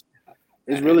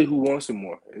it's really who wants it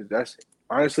more.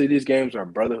 Honestly, these games are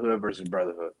brotherhood versus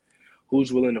brotherhood.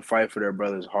 Who's willing to fight for their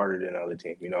brothers harder than the other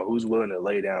team? Who's willing to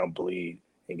lay down, bleed,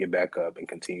 and get back up and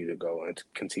continue to go and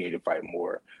continue to fight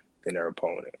more than their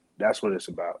opponent? That's what it's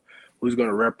about. Who's going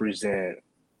to represent,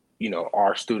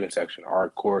 our student section, our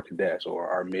core cadets, or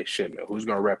our midshipmen? Who's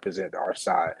going to represent our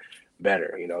side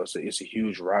better? It's a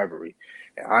huge rivalry.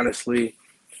 And honestly,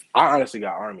 I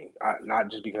got Army.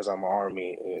 Not just because I'm an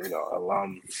Army,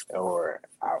 alum, or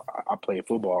I play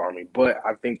football Army, but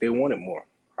I think they wanted more.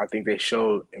 I think they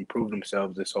improved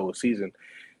themselves this whole season,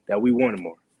 that we wanted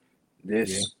more.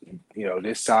 This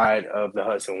side of the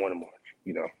Hudson wanted more,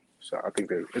 So I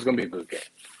think it's going to be a good game.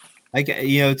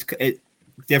 It's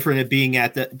different at being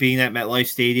at MetLife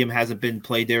Stadium. Hasn't been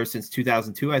played there since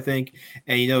 2002, I think.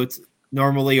 And, it's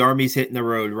normally Army's hitting the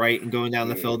road, right, and going down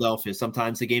to Philadelphia.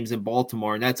 Sometimes the game's in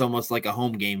Baltimore, and that's almost like a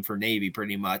home game for Navy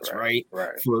pretty much, right?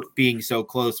 For being so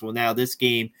close. Well, now this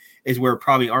game is where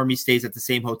probably Army stays at the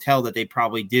same hotel that they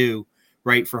probably do,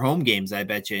 right, for home games, I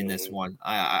bet you, in this one.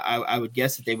 I would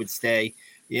guess that they would stay.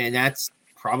 Yeah, and that's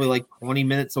probably like 20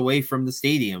 minutes away from the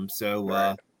stadium. So,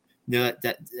 Right.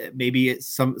 that maybe it's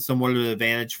somewhat of an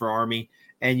advantage for Army.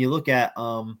 And you look at,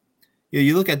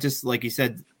 you look at just like you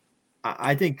said,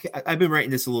 I think I've been writing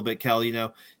this a little bit, Kel,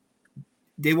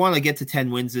 they want to get to 10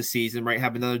 wins this season, right?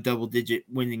 Have another double-digit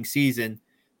winning season.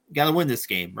 Got to win this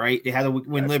game, right? They had to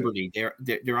win Liberty.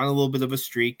 They're on a little bit of a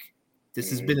streak. This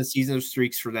has been a season of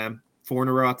streaks for them. 4 in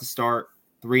a row at the start,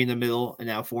 3 in the middle, and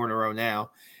now 4 in a row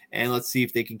now. And let's see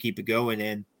if they can keep it going.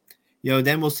 And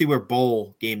then we'll see where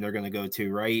bowl game they're going to go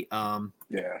to, right?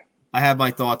 Yeah. I have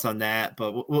my thoughts on that,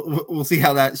 but we'll see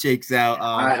how that shakes out.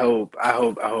 I hope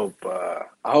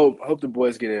the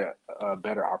boys get a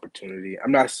better opportunity.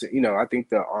 I'm not, I think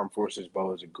the Armed Forces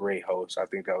Bowl is a great host. I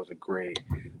think that was a great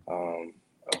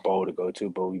a bowl to go to,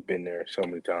 but we've been there so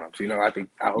many times. I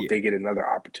hope they get another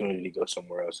opportunity to go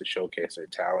somewhere else to showcase their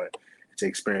talent, to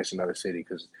experience another city,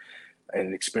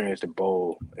 and experience the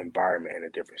bowl environment in a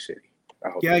different city.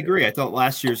 I agree. I thought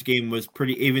last year's game was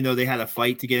pretty, even though they had a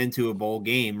fight to get into a bowl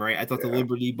game, right? I thought the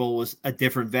Liberty Bowl was a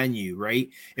different venue, right?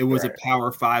 It was a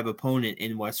Power 5 opponent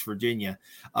in West Virginia.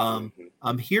 I'm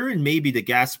hearing maybe the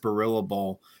Gasparilla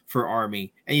Bowl for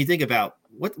Army. And you think about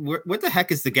what the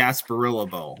heck is the Gasparilla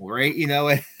Bowl, right?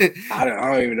 I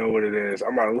don't even know what it is.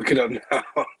 I'm going to look it up now.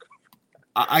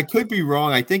 I could be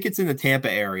wrong. I think it's in the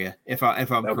Tampa area, if I'm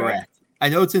correct. I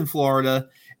know it's in Florida,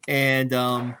 and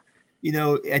I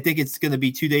think it's going to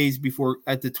be 2 days before,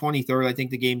 at the 23rd. I think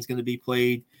the game's going to be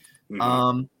played. We've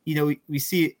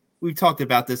talked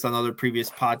about this on other previous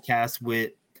podcasts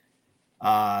with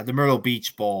the Myrtle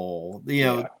Beach Bowl,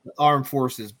 the Armed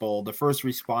Forces Bowl, the First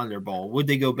Responder Bowl. Would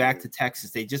they go back to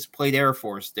Texas? They just played Air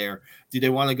Force there. Do they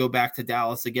want to go back to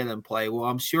Dallas again and play? Well,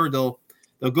 I'm sure they'll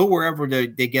go wherever they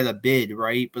get a bid,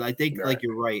 right? But I think, like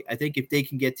you're right, I think if they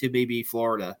can get to maybe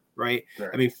Florida, right?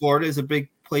 I mean, Florida is a big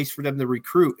place for them to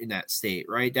recruit in that state,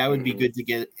 right? That would be good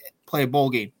to play a bowl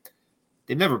game.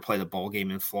 They've never played a bowl game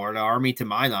in Florida, Army, to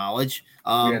my knowledge.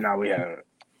 No, we haven't.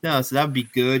 No, so that would be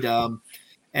good.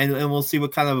 And we'll see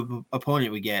what kind of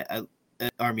opponent we get.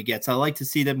 Army gets. I like to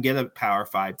see them get a Power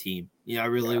 5 team. I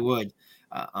really would.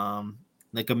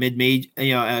 Like a mid-major,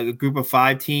 a group of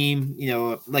 5 team.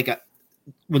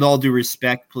 With all due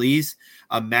respect, please,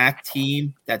 a MAC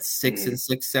team that's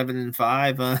 6-6,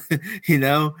 7-5.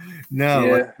 No.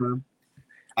 Yeah.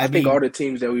 I think all the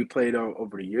teams that we played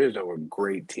over the years were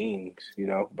great teams,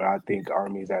 But I think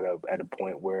Army's at a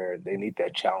point where they need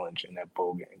that challenge in that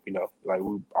bowl game. Like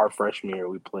our freshman year,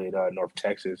 we played North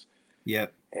Texas.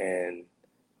 Yep. And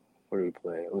where did we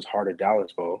play? It was Heart of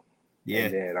Dallas Bowl. Yeah.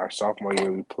 And then our sophomore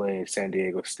year, we played San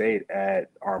Diego State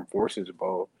at Armed Forces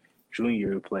Bowl. Junior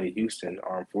year, we played Houston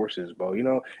Armed Forces Bowl.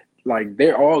 Like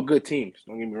they're all good teams.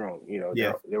 Don't get me wrong.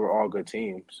 They were all good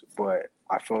teams, but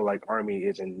I feel like Army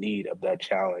is in need of that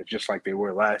challenge, just like they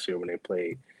were last year when they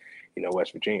played,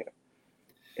 West Virginia.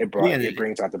 It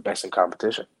brings out the best in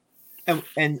competition.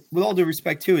 And with all due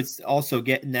respect too, it's also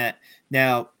getting that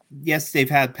now. Yes, they've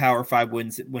had Power 5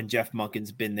 wins when Jeff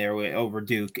Monken's been there over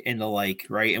Duke and the like,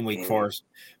 right, and Wake Forest.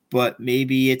 But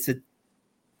maybe it's I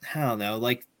don't know,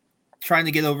 like trying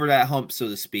to get over that hump, so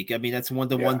to speak. I mean, that's one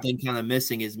thing kind of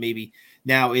missing is maybe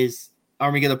now is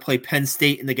Army going to play Penn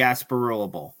State in the Gasparilla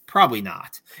Bowl? Probably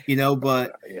not,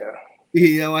 but I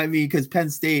mean, because Penn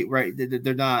State, right?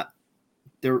 They're not.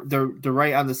 They're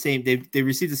right on the same. They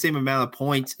received the same amount of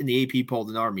points in the AP poll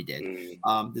than Army did.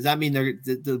 Does that mean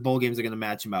the bowl games are going to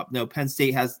match them up? No, Penn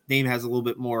State has a little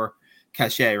bit more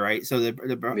cachet, right? So they're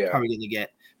probably going to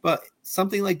get. But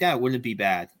something like that wouldn't be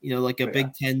bad. Like a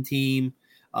Big Ten team.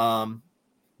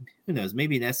 Who knows?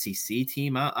 Maybe an SEC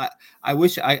team. I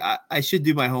wish I should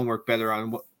do my homework better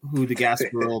on who the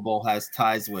Gasparilla Bowl has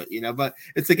ties with. But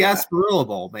it's a Gasparilla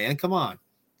Bowl, man. Come on.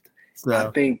 So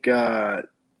I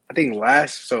think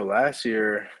last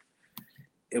year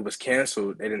it was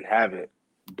canceled. They didn't have it,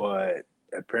 but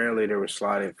apparently they were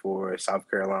slotted for South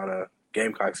Carolina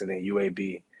Gamecocks and then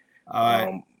UAB.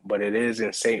 But it is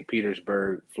in St.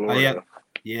 Petersburg, Florida.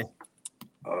 Yeah.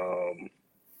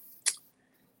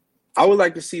 I would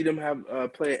like to see them have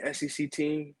play an SEC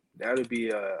team. That would be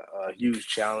a huge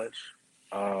challenge.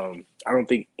 I don't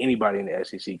think anybody in the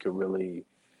SEC could really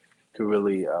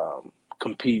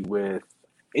compete with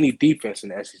any defense in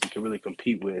the SEC. Could really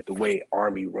compete with the way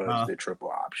Army runs the triple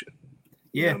option.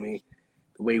 You know what I mean?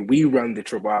 The way we run the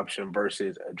triple option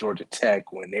versus Georgia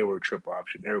Tech when they were triple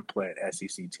option, they were playing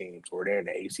SEC teams or they're in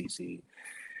the ACC.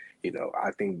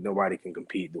 I think nobody can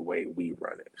compete the way we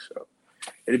run it. So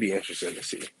it'd be interesting to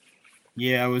see.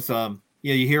 Yeah, it was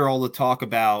you hear all the talk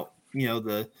about,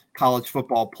 the college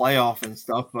football playoff and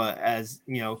stuff, but as,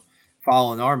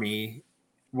 following Army,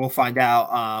 we'll find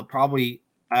out probably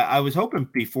I was hoping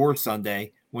before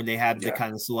Sunday when they have the Yeah.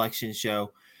 kind of selection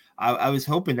show, I was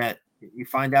hoping that you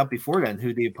find out before then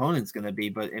who the opponent's going to be,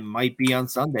 but it might be on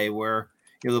Sunday where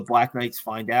the Black Knights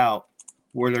find out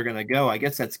where they're going to go. I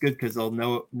guess that's good because they'll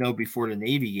know before the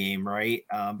Navy game, right?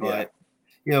 Yeah. But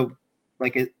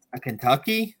like a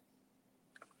Kentucky,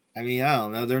 I mean, I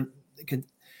don't know.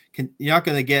 You're not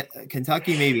going to get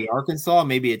Kentucky, maybe Arkansas,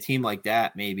 maybe a team like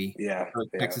that, maybe Yeah. or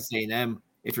Yeah. Texas A&M.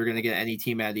 If you're going to get any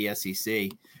team out of the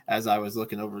SEC, as I was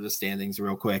looking over the standings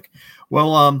real quick.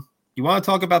 Well, you want to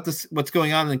talk about this? What's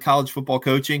going on in college football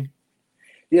coaching?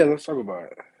 Yeah, let's talk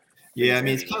about it. Yeah, I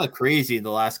mean it's kind of crazy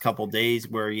the last couple of days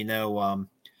where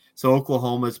so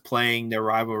Oklahoma's playing their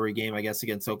rivalry game, I guess,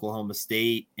 against Oklahoma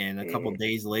State, and a couple of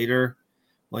days later,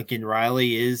 Lincoln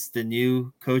Riley is the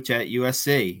new coach at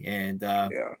USC, and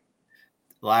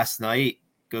last night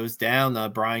goes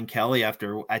down. Brian Kelly,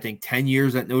 after I think 10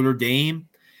 years at Notre Dame,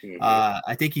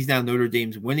 I think he's now Notre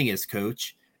Dame's winningest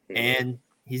coach, and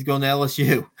he's going to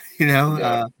LSU.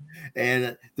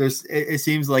 And it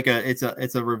seems like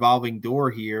it's a revolving door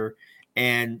here,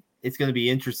 and it's going to be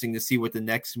interesting to see what the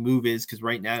next move is because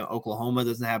right now Oklahoma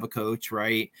doesn't have a coach,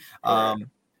 right?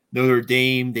 Notre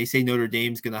Dame, they say Notre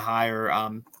Dame's going to hire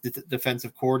the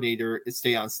defensive coordinator to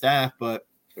stay on staff, but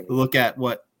look at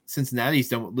what Cincinnati's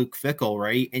done with Luke Fickell,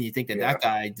 right? And you think that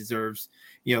guy deserves,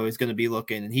 is going to be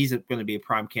looking, and he's going to be a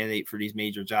prime candidate for these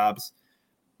major jobs.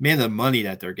 Man, the money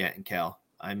that they're getting, Kel.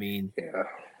 I mean,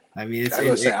 I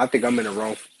think I'm in the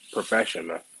wrong profession,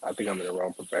 man. I think I'm in the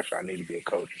wrong profession. I need to be a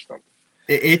coach or something.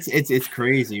 It's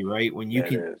crazy, right? When you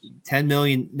can $10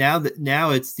 million now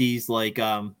it's these like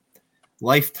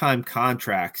lifetime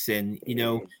contracts, and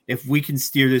if we can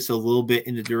steer this a little bit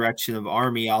in the direction of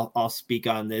Army, I'll speak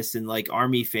on this. And like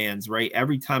Army fans, right?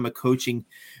 Every time a coaching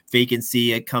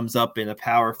vacancy it comes up in a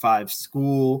Power 5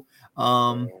 school,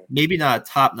 maybe not a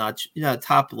top notch,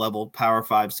 top level Power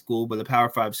 5 school, but a Power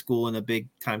 5 school in a big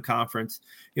time conference,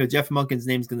 Jeff Monken's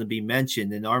name is going to be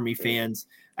mentioned, and Army fans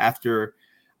after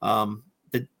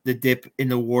the dip in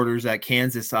the waters at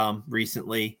Kansas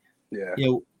recently,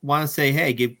 want to say,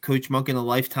 hey, give Coach Monken a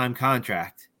lifetime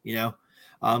contract.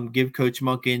 Give Coach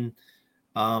Monken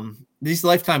these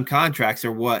lifetime contracts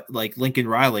are what like Lincoln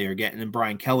Riley are getting and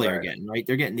Brian Kelly are getting, right?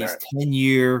 They're getting these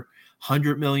 10-year,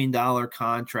 $100 million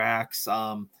contracts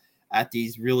at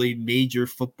these really major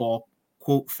football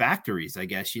quote factories, I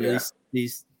guess.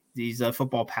 These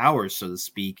football powers, so to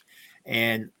speak.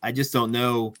 And I just don't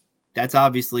know. That's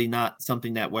obviously not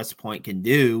something that West Point can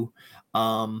do.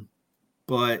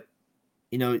 But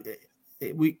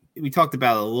we talked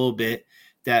about it a little bit,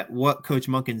 that what Coach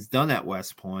Monken's done at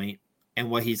West Point and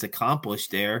what he's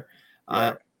accomplished there.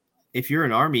 If you're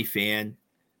an Army fan,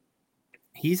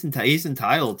 he's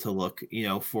entitled to look,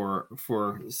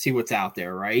 for see what's out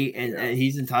there, right? And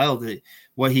he's entitled to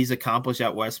what he's accomplished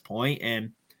at West Point.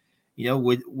 And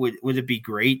would it be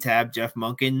great to have Jeff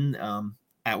Monken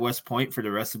at West Point for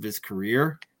the rest of his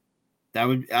career? That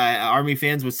would Army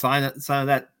fans would sign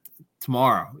that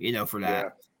tomorrow, for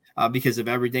that, because of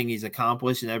everything he's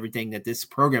accomplished and everything that this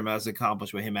program has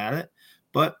accomplished with him at it.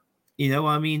 But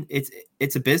I mean,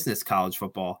 it's a business, college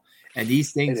football, and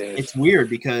these things. It's weird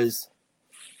because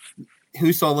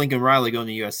who saw Lincoln Riley going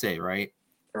to USA, right?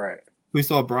 Right. Who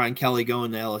saw Brian Kelly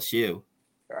going to LSU?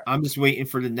 Right. I'm just waiting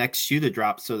for the next shoe to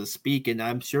drop, so to speak, and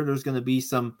I'm sure there's going to be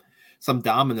some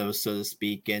dominoes, so to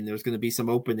speak, and there's going to be some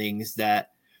openings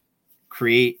that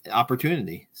create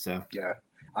opportunity. So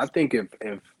I think if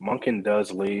Monken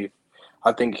does leave,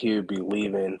 I think he would be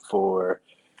leaving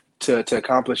to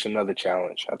accomplish another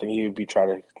challenge. I think he would be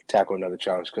trying to tackle another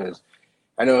challenge because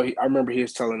I remember he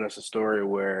was telling us a story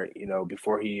where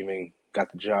before he even got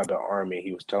the job at Army,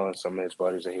 he was telling some of his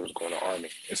buddies that he was going to Army,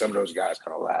 and some of those guys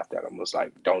kind of laughed at him. Was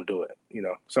like, "Don't do it."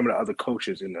 Some of the other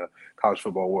coaches in the college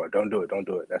football world, "Don't do it, don't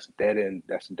do it. That's a dead end.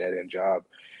 That's a dead end job.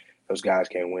 Those guys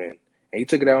can't win." And he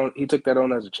took it on. He took that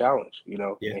on as a challenge,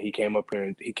 And he came up here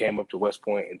and he came up to West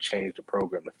Point and changed the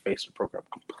program, the face of the program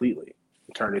completely,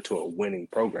 and turned it to a winning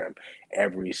program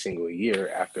every single year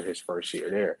after his first year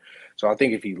there. So I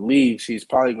think if he leaves, he's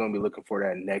probably going to be looking for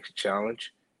that next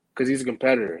challenge because he's a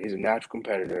competitor. He's a natural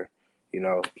competitor.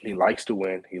 He likes to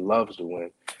win. He loves to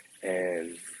win.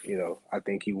 And, I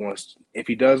think if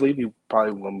he does leave, he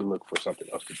probably going to be looking for something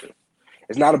else to do.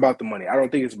 It's not about the money. I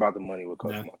don't think it's about the money with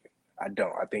Coach Monken. I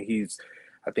don't. I think he's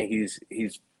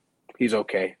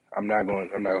okay. I'm not going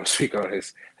to speak on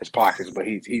his pockets, but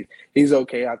he's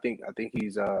okay. I think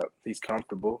he's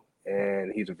comfortable,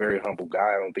 and he's a very humble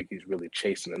guy. I don't think he's really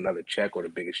chasing another check or the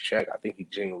biggest check. I think he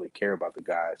genuinely cares about the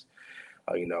guys,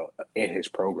 in his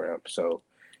program. So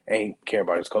ain't care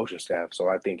about his coaching staff. So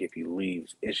I think if he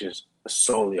leaves, it's just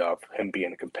solely off him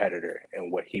being a competitor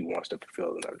and what he wants to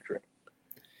fulfill another dream.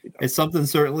 It's something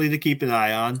certainly to keep an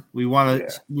eye on. We want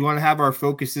to have our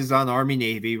focuses on Army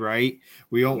Navy, right?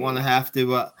 We don't want to have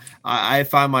to. I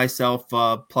find myself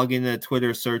plugging the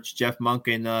Twitter search Jeff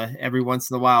Monken every once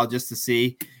in a while just to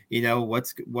see,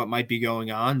 what might be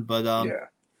going on. But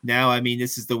now, I mean,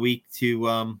 this is the week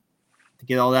to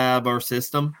get all that out of our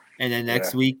system, and then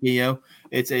next week,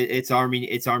 it's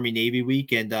Army Navy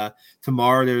week, and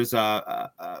tomorrow there's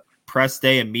a press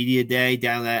day and media day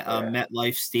down at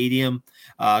MetLife Stadium.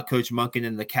 Coach Monken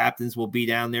and the captains will be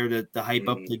down there to hype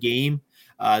up the game.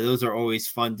 Those are always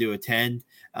fun to attend,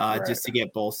 just to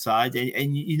get both sides.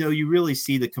 And you really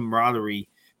see the camaraderie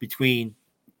between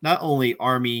not only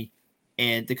Army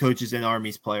and the coaches and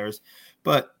Army's players,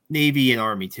 but Navy and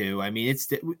Army too. I mean,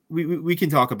 we can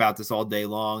talk about this all day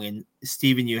long. And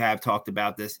Steven, you have talked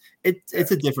about this.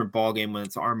 It's a different ballgame when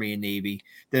it's Army and Navy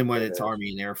than when it's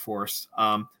Army and Air Force.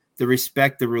 The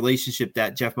respect, the relationship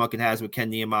that Jeff Monken has with Ken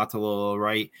Niumatalolo,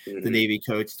 right? The Navy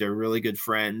coach, they're really good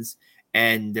friends,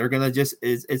 and they're gonna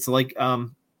it's like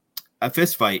a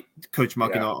fist fight. Coach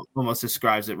Monken almost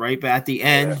describes it, right? But at the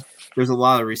end, there's a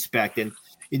lot of respect. And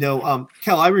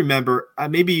Kel, I remember,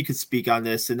 maybe you could speak on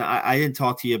this, and I didn't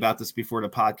talk to you about this before the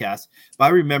podcast, but I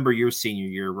remember your senior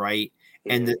year, right?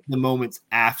 And the moments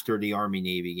after the Army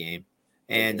Navy game.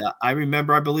 And I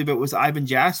remember, I believe it was Ivan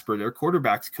Jasper, their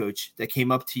quarterbacks coach, that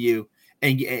came up to you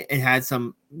and had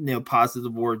some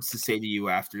positive words to say to you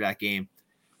after that game.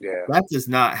 Yeah, that does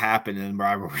not happen in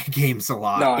rivalry games a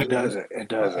lot. No, it doesn't. It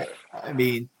doesn't. I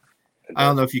mean, I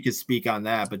don't know if you could speak on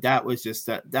that, but that was just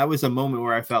that was a moment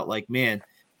where I felt like, man,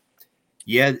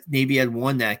 Navy had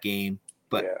won that game,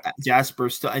 but Jasper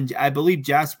still, and I believe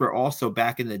Jasper also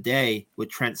back in the day with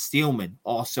Trent Steelman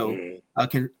also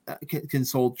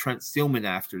consoled Trent Steelman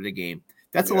after the game.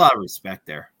 That's a lot of respect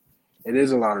there. It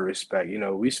is a lot of respect.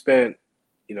 We spent,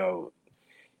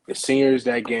 the seniors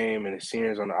that game and the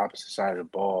seniors on the opposite side of the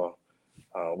ball.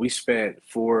 We spent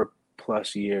 4+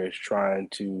 years trying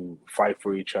to fight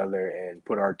for each other and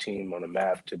put our team on the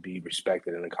map to be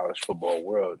respected in the college football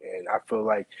world. And I feel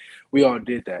like we all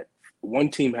did that. One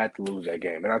team had to lose that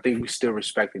game, and I think we still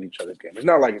respected each other's game. It's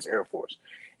not like it's Air Force.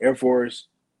 Air Force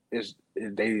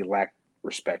they lack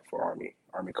respect for Army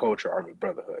culture, Army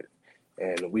brotherhood,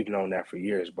 and we've known that for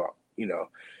years. But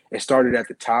it started at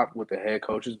the top with the head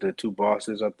coaches, the two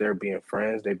bosses up there being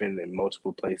friends. They've been in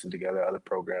multiple places together, other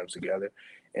programs together,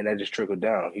 and that just trickled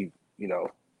down.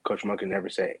 Coach Monken never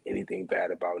said anything bad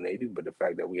about Navy, but the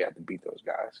fact that we had to beat those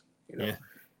guys,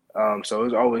 so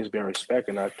it's always been respect,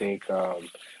 and I think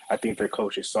their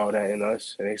coaches saw that in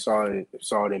us, and they saw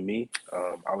it in me.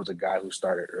 I was a guy who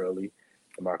started early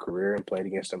in my career and played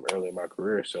against them early in my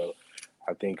career, so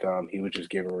I think he was just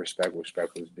giving respect was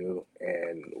due,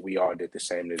 and we all did the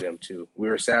same to them too. We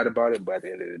were sad about it, but at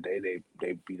the end of the day,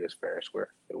 they beat us fair and square.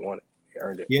 They won it. They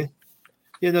earned it.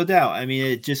 Yeah, no doubt. I mean,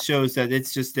 it just shows that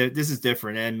it's just that this is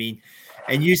different. I mean,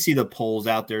 and you see the polls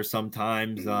out there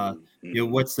sometimes.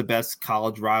 What's the best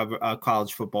college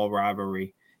football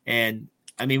rivalry? And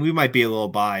I mean, we might be a little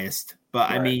biased, but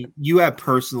I mean, you have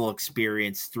personal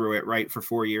experience through it, right? For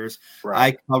 4 years,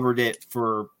 I covered it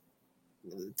for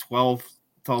 12,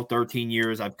 13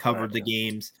 years. I've covered the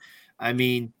games. I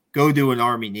mean, go do an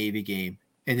Army Navy game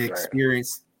and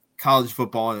experience college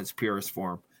football in its purest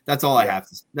form. That's all I have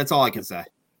to. That's all I can say.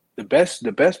 The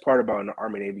best part about the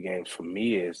Army Navy games for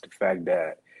me is the fact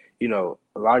that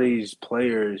a lot of these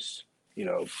players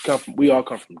we all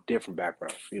come from different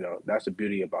backgrounds. That's the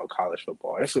beauty about college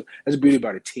football. That's the beauty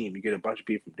about a team. You get a bunch of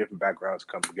people from different backgrounds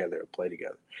come together and play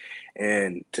together,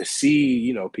 and to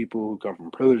see people who come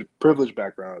from privileged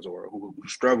backgrounds or who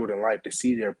struggled in life, to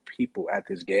see their people at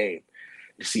this game,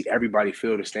 to see everybody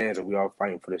fill the stands and we all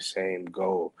fighting for the same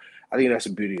goal. I think that's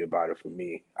the beauty about it for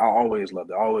me. I always loved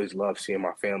it. I always loved seeing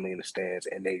my family in the stands,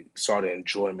 and they saw the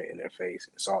enjoyment in their face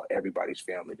and saw everybody's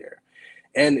family there.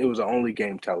 And it was the only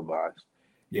game televised,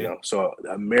 so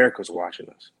America's watching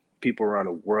us. People around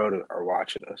the world are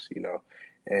watching us,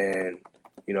 and,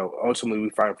 ultimately we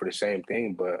fight for the same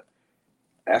thing, but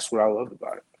that's what I loved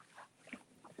about it.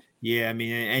 Yeah, I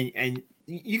mean, and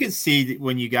you can see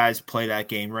when you guys play that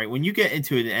game, right? When you get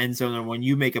into an end zone or when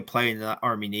you make a play in the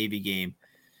Army-Navy game,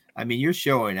 I mean, you're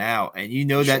showing out, and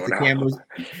that the cameras,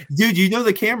 dude,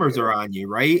 the cameras are on you,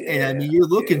 right? Yeah, and I mean, you're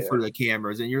looking for the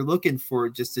cameras, and you're looking for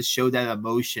just to show that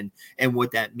emotion and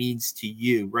what that means to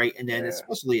you, right? And then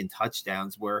especially in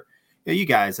touchdowns where you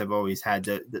guys have always had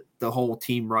the whole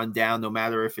team run down, no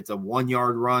matter if it's a 1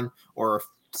 yard run or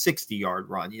a 60-yard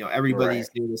run. Everybody's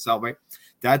Right. doing this celebrate.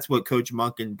 That's what Coach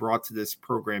Monken brought to this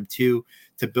program too,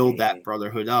 to build that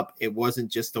brotherhood up. It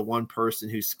wasn't just the one person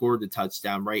who scored the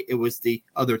touchdown, right? It was the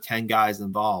other 10 guys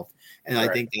involved. And I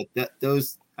think that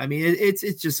those, I mean, it's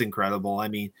just incredible. I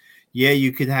mean, yeah,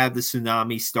 you could have the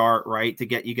tsunami start, right, to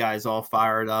get you guys all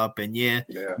fired up. And you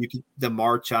could the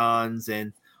march-ons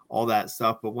and all that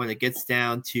stuff. But when it gets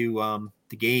down to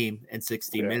the game and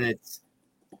 60 minutes,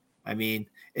 I mean,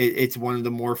 it's one of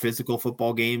the more physical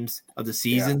football games of the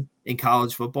season in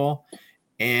college football,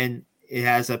 and it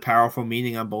has a powerful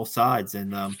meaning on both sides.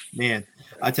 And man,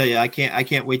 I tell you, I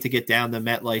can't wait to get down to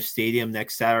MetLife Stadium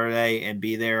next Saturday and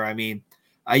be there. I mean,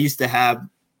 I used to have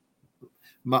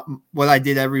what I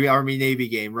did every Army Navy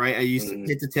game, right? I used to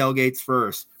hit the tailgates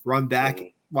first, run back,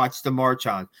 watch the march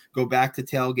on, go back to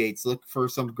tailgates, look for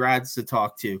some grads to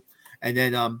talk to, and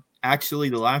then actually,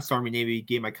 the last Army Navy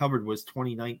game I covered was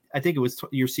 2019. I think it was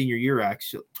your senior year,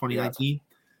 actually, 2019.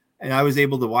 And I was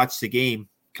able to watch the game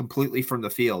completely from the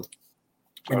field.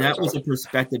 And that was a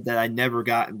perspective that I never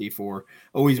gotten before.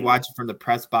 Always watching from the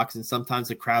press box, and sometimes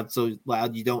the crowd's so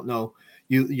loud you don't know.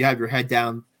 You have your head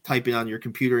down typing on your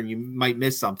computer, and you might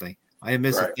miss something. I didn't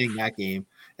miss a thing that game.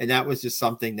 And that was just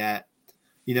something that,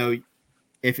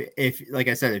 if like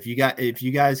I said, if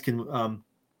you guys can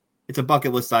it's a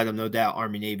bucket list item, no doubt,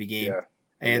 Army Navy game. Yeah,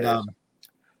 and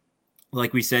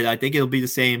like we said, I think it'll be the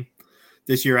same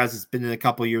this year as it's been in a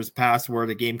couple of years past, where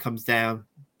the game comes down,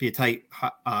 be a tight,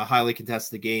 highly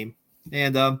contested game.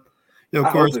 And of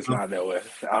course, hope it's not that way.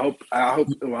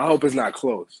 I hope it's not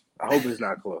close. I hope it's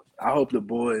not close. I hope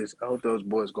those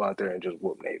boys go out there and just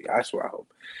whoop Navy. I swear I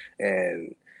hope.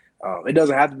 And it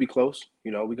doesn't have to be close,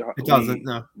 It doesn't,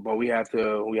 no. But we have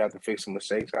to fix some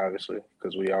mistakes, obviously,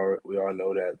 because we all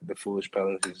know that the foolish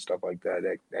penalties and stuff like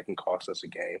that can cost us a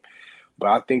game. But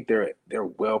I think they're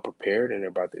well prepared and they're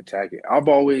about to attack it. I've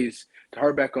always, to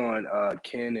harp back on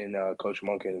Ken and Coach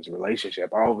Monken's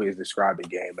relationship, I always describe the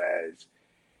game as,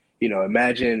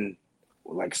 imagine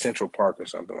like Central Park or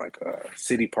something, like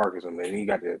City Park or something, and you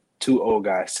got the two old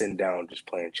guys sitting down just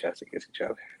playing chess against each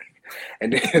other.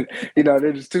 And then,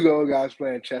 they're just two old guys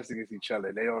playing chess against each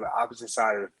other. They're on the opposite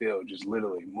side of the field, just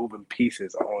literally moving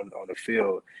pieces on the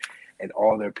field, and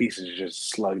all their pieces are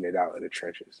just slugging it out in the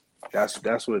trenches. That's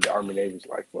what the Army Navy is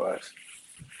like for us.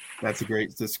 That's a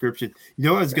great description. You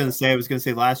know what I was going to say? I was going to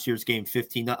say last year's game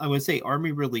 15. I would say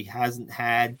Army really hasn't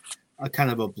had a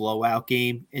kind of a blowout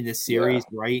game in this series,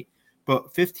 right?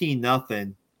 But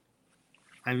 15-0.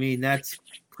 I mean, that's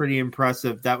pretty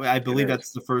impressive. That I believe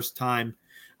that's the first time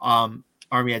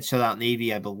Army had shut out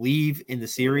Navy, I believe, in the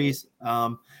series.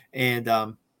 I mean,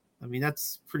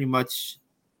 that's pretty much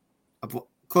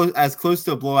as close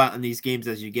to a blowout in these games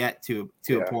as you get to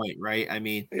a point, right? I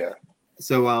mean,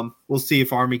 so we'll see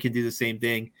if Army can do the same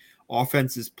thing.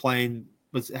 Offense has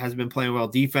been playing well.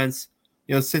 Defense,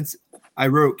 since I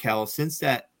wrote Kel, since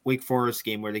that Wake Forest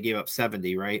game where they gave up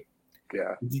 70, right?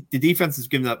 Yeah. The defense has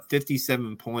given up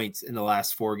 57 points in the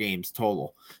last 4 games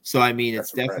total. So I mean,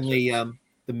 it's definitely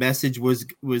the message was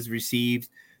received.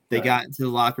 They got into the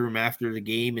locker room after the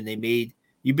game, and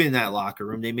you've been in that locker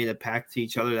room. They made a pact to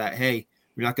each other that, hey,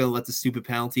 we're not going to let the stupid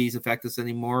penalties affect us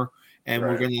anymore, and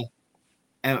we're going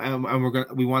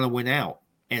to we want to win out.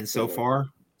 And so far,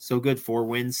 so good. 4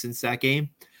 wins since that game.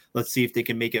 Let's see if they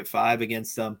can make it 5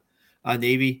 against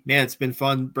Navy. Man, it's been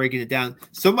fun breaking it down.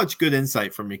 So much good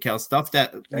insight from you, Kel. Stuff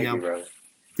that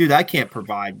dude, I can't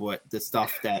provide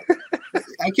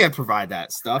I can't provide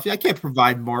that stuff. I can't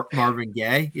provide Marvin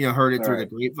Gaye. Heard it through the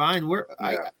grapevine.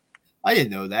 I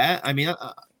didn't know that. I mean,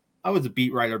 I was a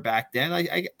beat writer back then.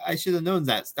 I should have known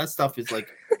that. That stuff is like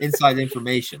inside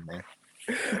information, man.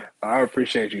 I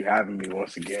appreciate you having me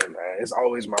once again, man. It's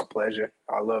always my pleasure.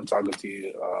 I love talking to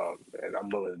you, and I'm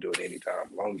willing to do it anytime,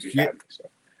 as long as you have me. So.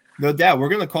 No doubt, we're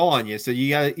gonna call on you. So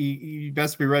you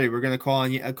best be ready. We're gonna call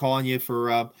on you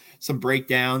for some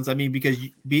breakdowns. I mean, because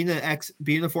being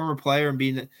a former player and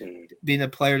being a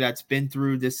player that's been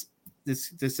through this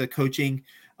coaching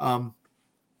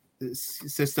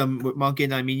system with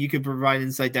Monken, I mean, you can provide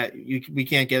insight that we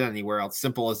can't get anywhere else.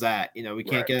 Simple as that. We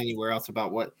can't get anywhere else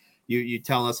about what you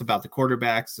telling us about the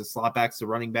quarterbacks, the slot backs, the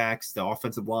running backs, the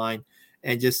offensive line,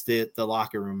 and just the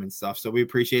locker room and stuff. So we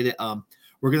appreciate it.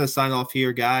 We're gonna sign off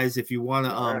here, guys. If you want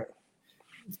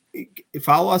to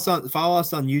follow us on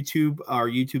YouTube, our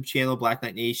YouTube channel, Black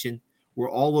Knight Nation.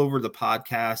 We're all over the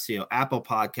podcast, Apple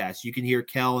Podcasts. You can hear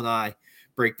Kel and I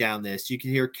break down this. You can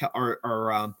hear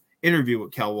our interview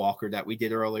with Kel Walker that we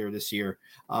did earlier this year.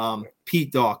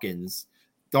 Pete Dawkins,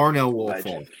 Darnell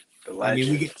Wolford. The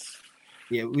legends.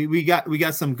 Yeah, we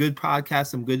got some good podcasts,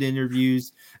 some good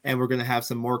interviews, and we're gonna have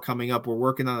some more coming up. We're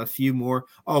working on a few more.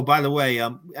 Oh, by the way, I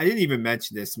didn't even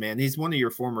mention this, man. He's one of your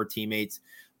former teammates.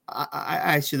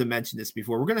 I should have mentioned this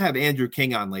before. We're gonna have Andrew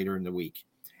King on later in the week.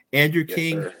 Andrew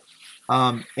King,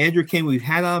 sir. Andrew King, we've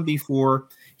had on before.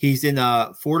 He's in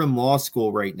Fordham Law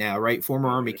School right now, right? Former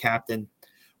Army captain.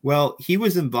 Well, he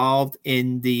was involved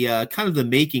in the kind of the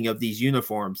making of these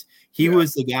uniforms. He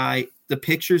was the guy. The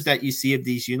pictures that you see of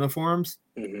these uniforms,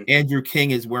 Andrew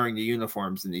King is wearing the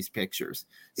uniforms in these pictures.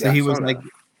 So he was like,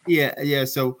 yeah.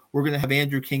 So we're gonna have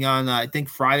Andrew King on. I think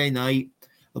Friday night,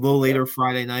 a little later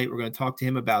Friday night. We're gonna talk to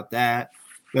him about that.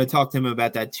 We're gonna talk to him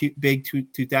about that big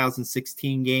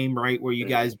 2016 game, right, where you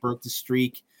guys broke the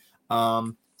streak.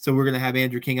 So we're gonna have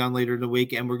Andrew King on later in the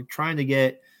week, and we're trying to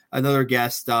get another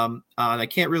guest on. I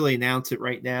can't really announce it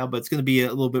right now, but it's going to be a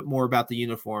little bit more about the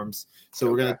uniforms.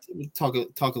 So we're going to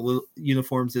talk a little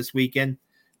uniforms this weekend.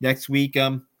 Next week,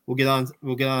 we'll get on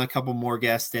a couple more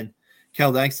guests. And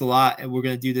Kel, thanks a lot, and we're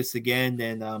going to do this again.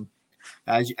 And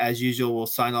as usual, we'll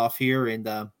sign off here,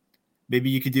 and maybe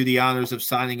you could do the honors of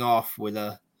signing off with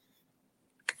the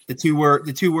two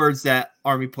words that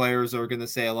Army players are going to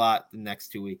say a lot the next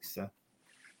 2 weeks. So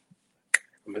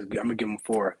I'm gonna give them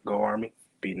 4. Go Army,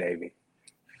 beat Navy.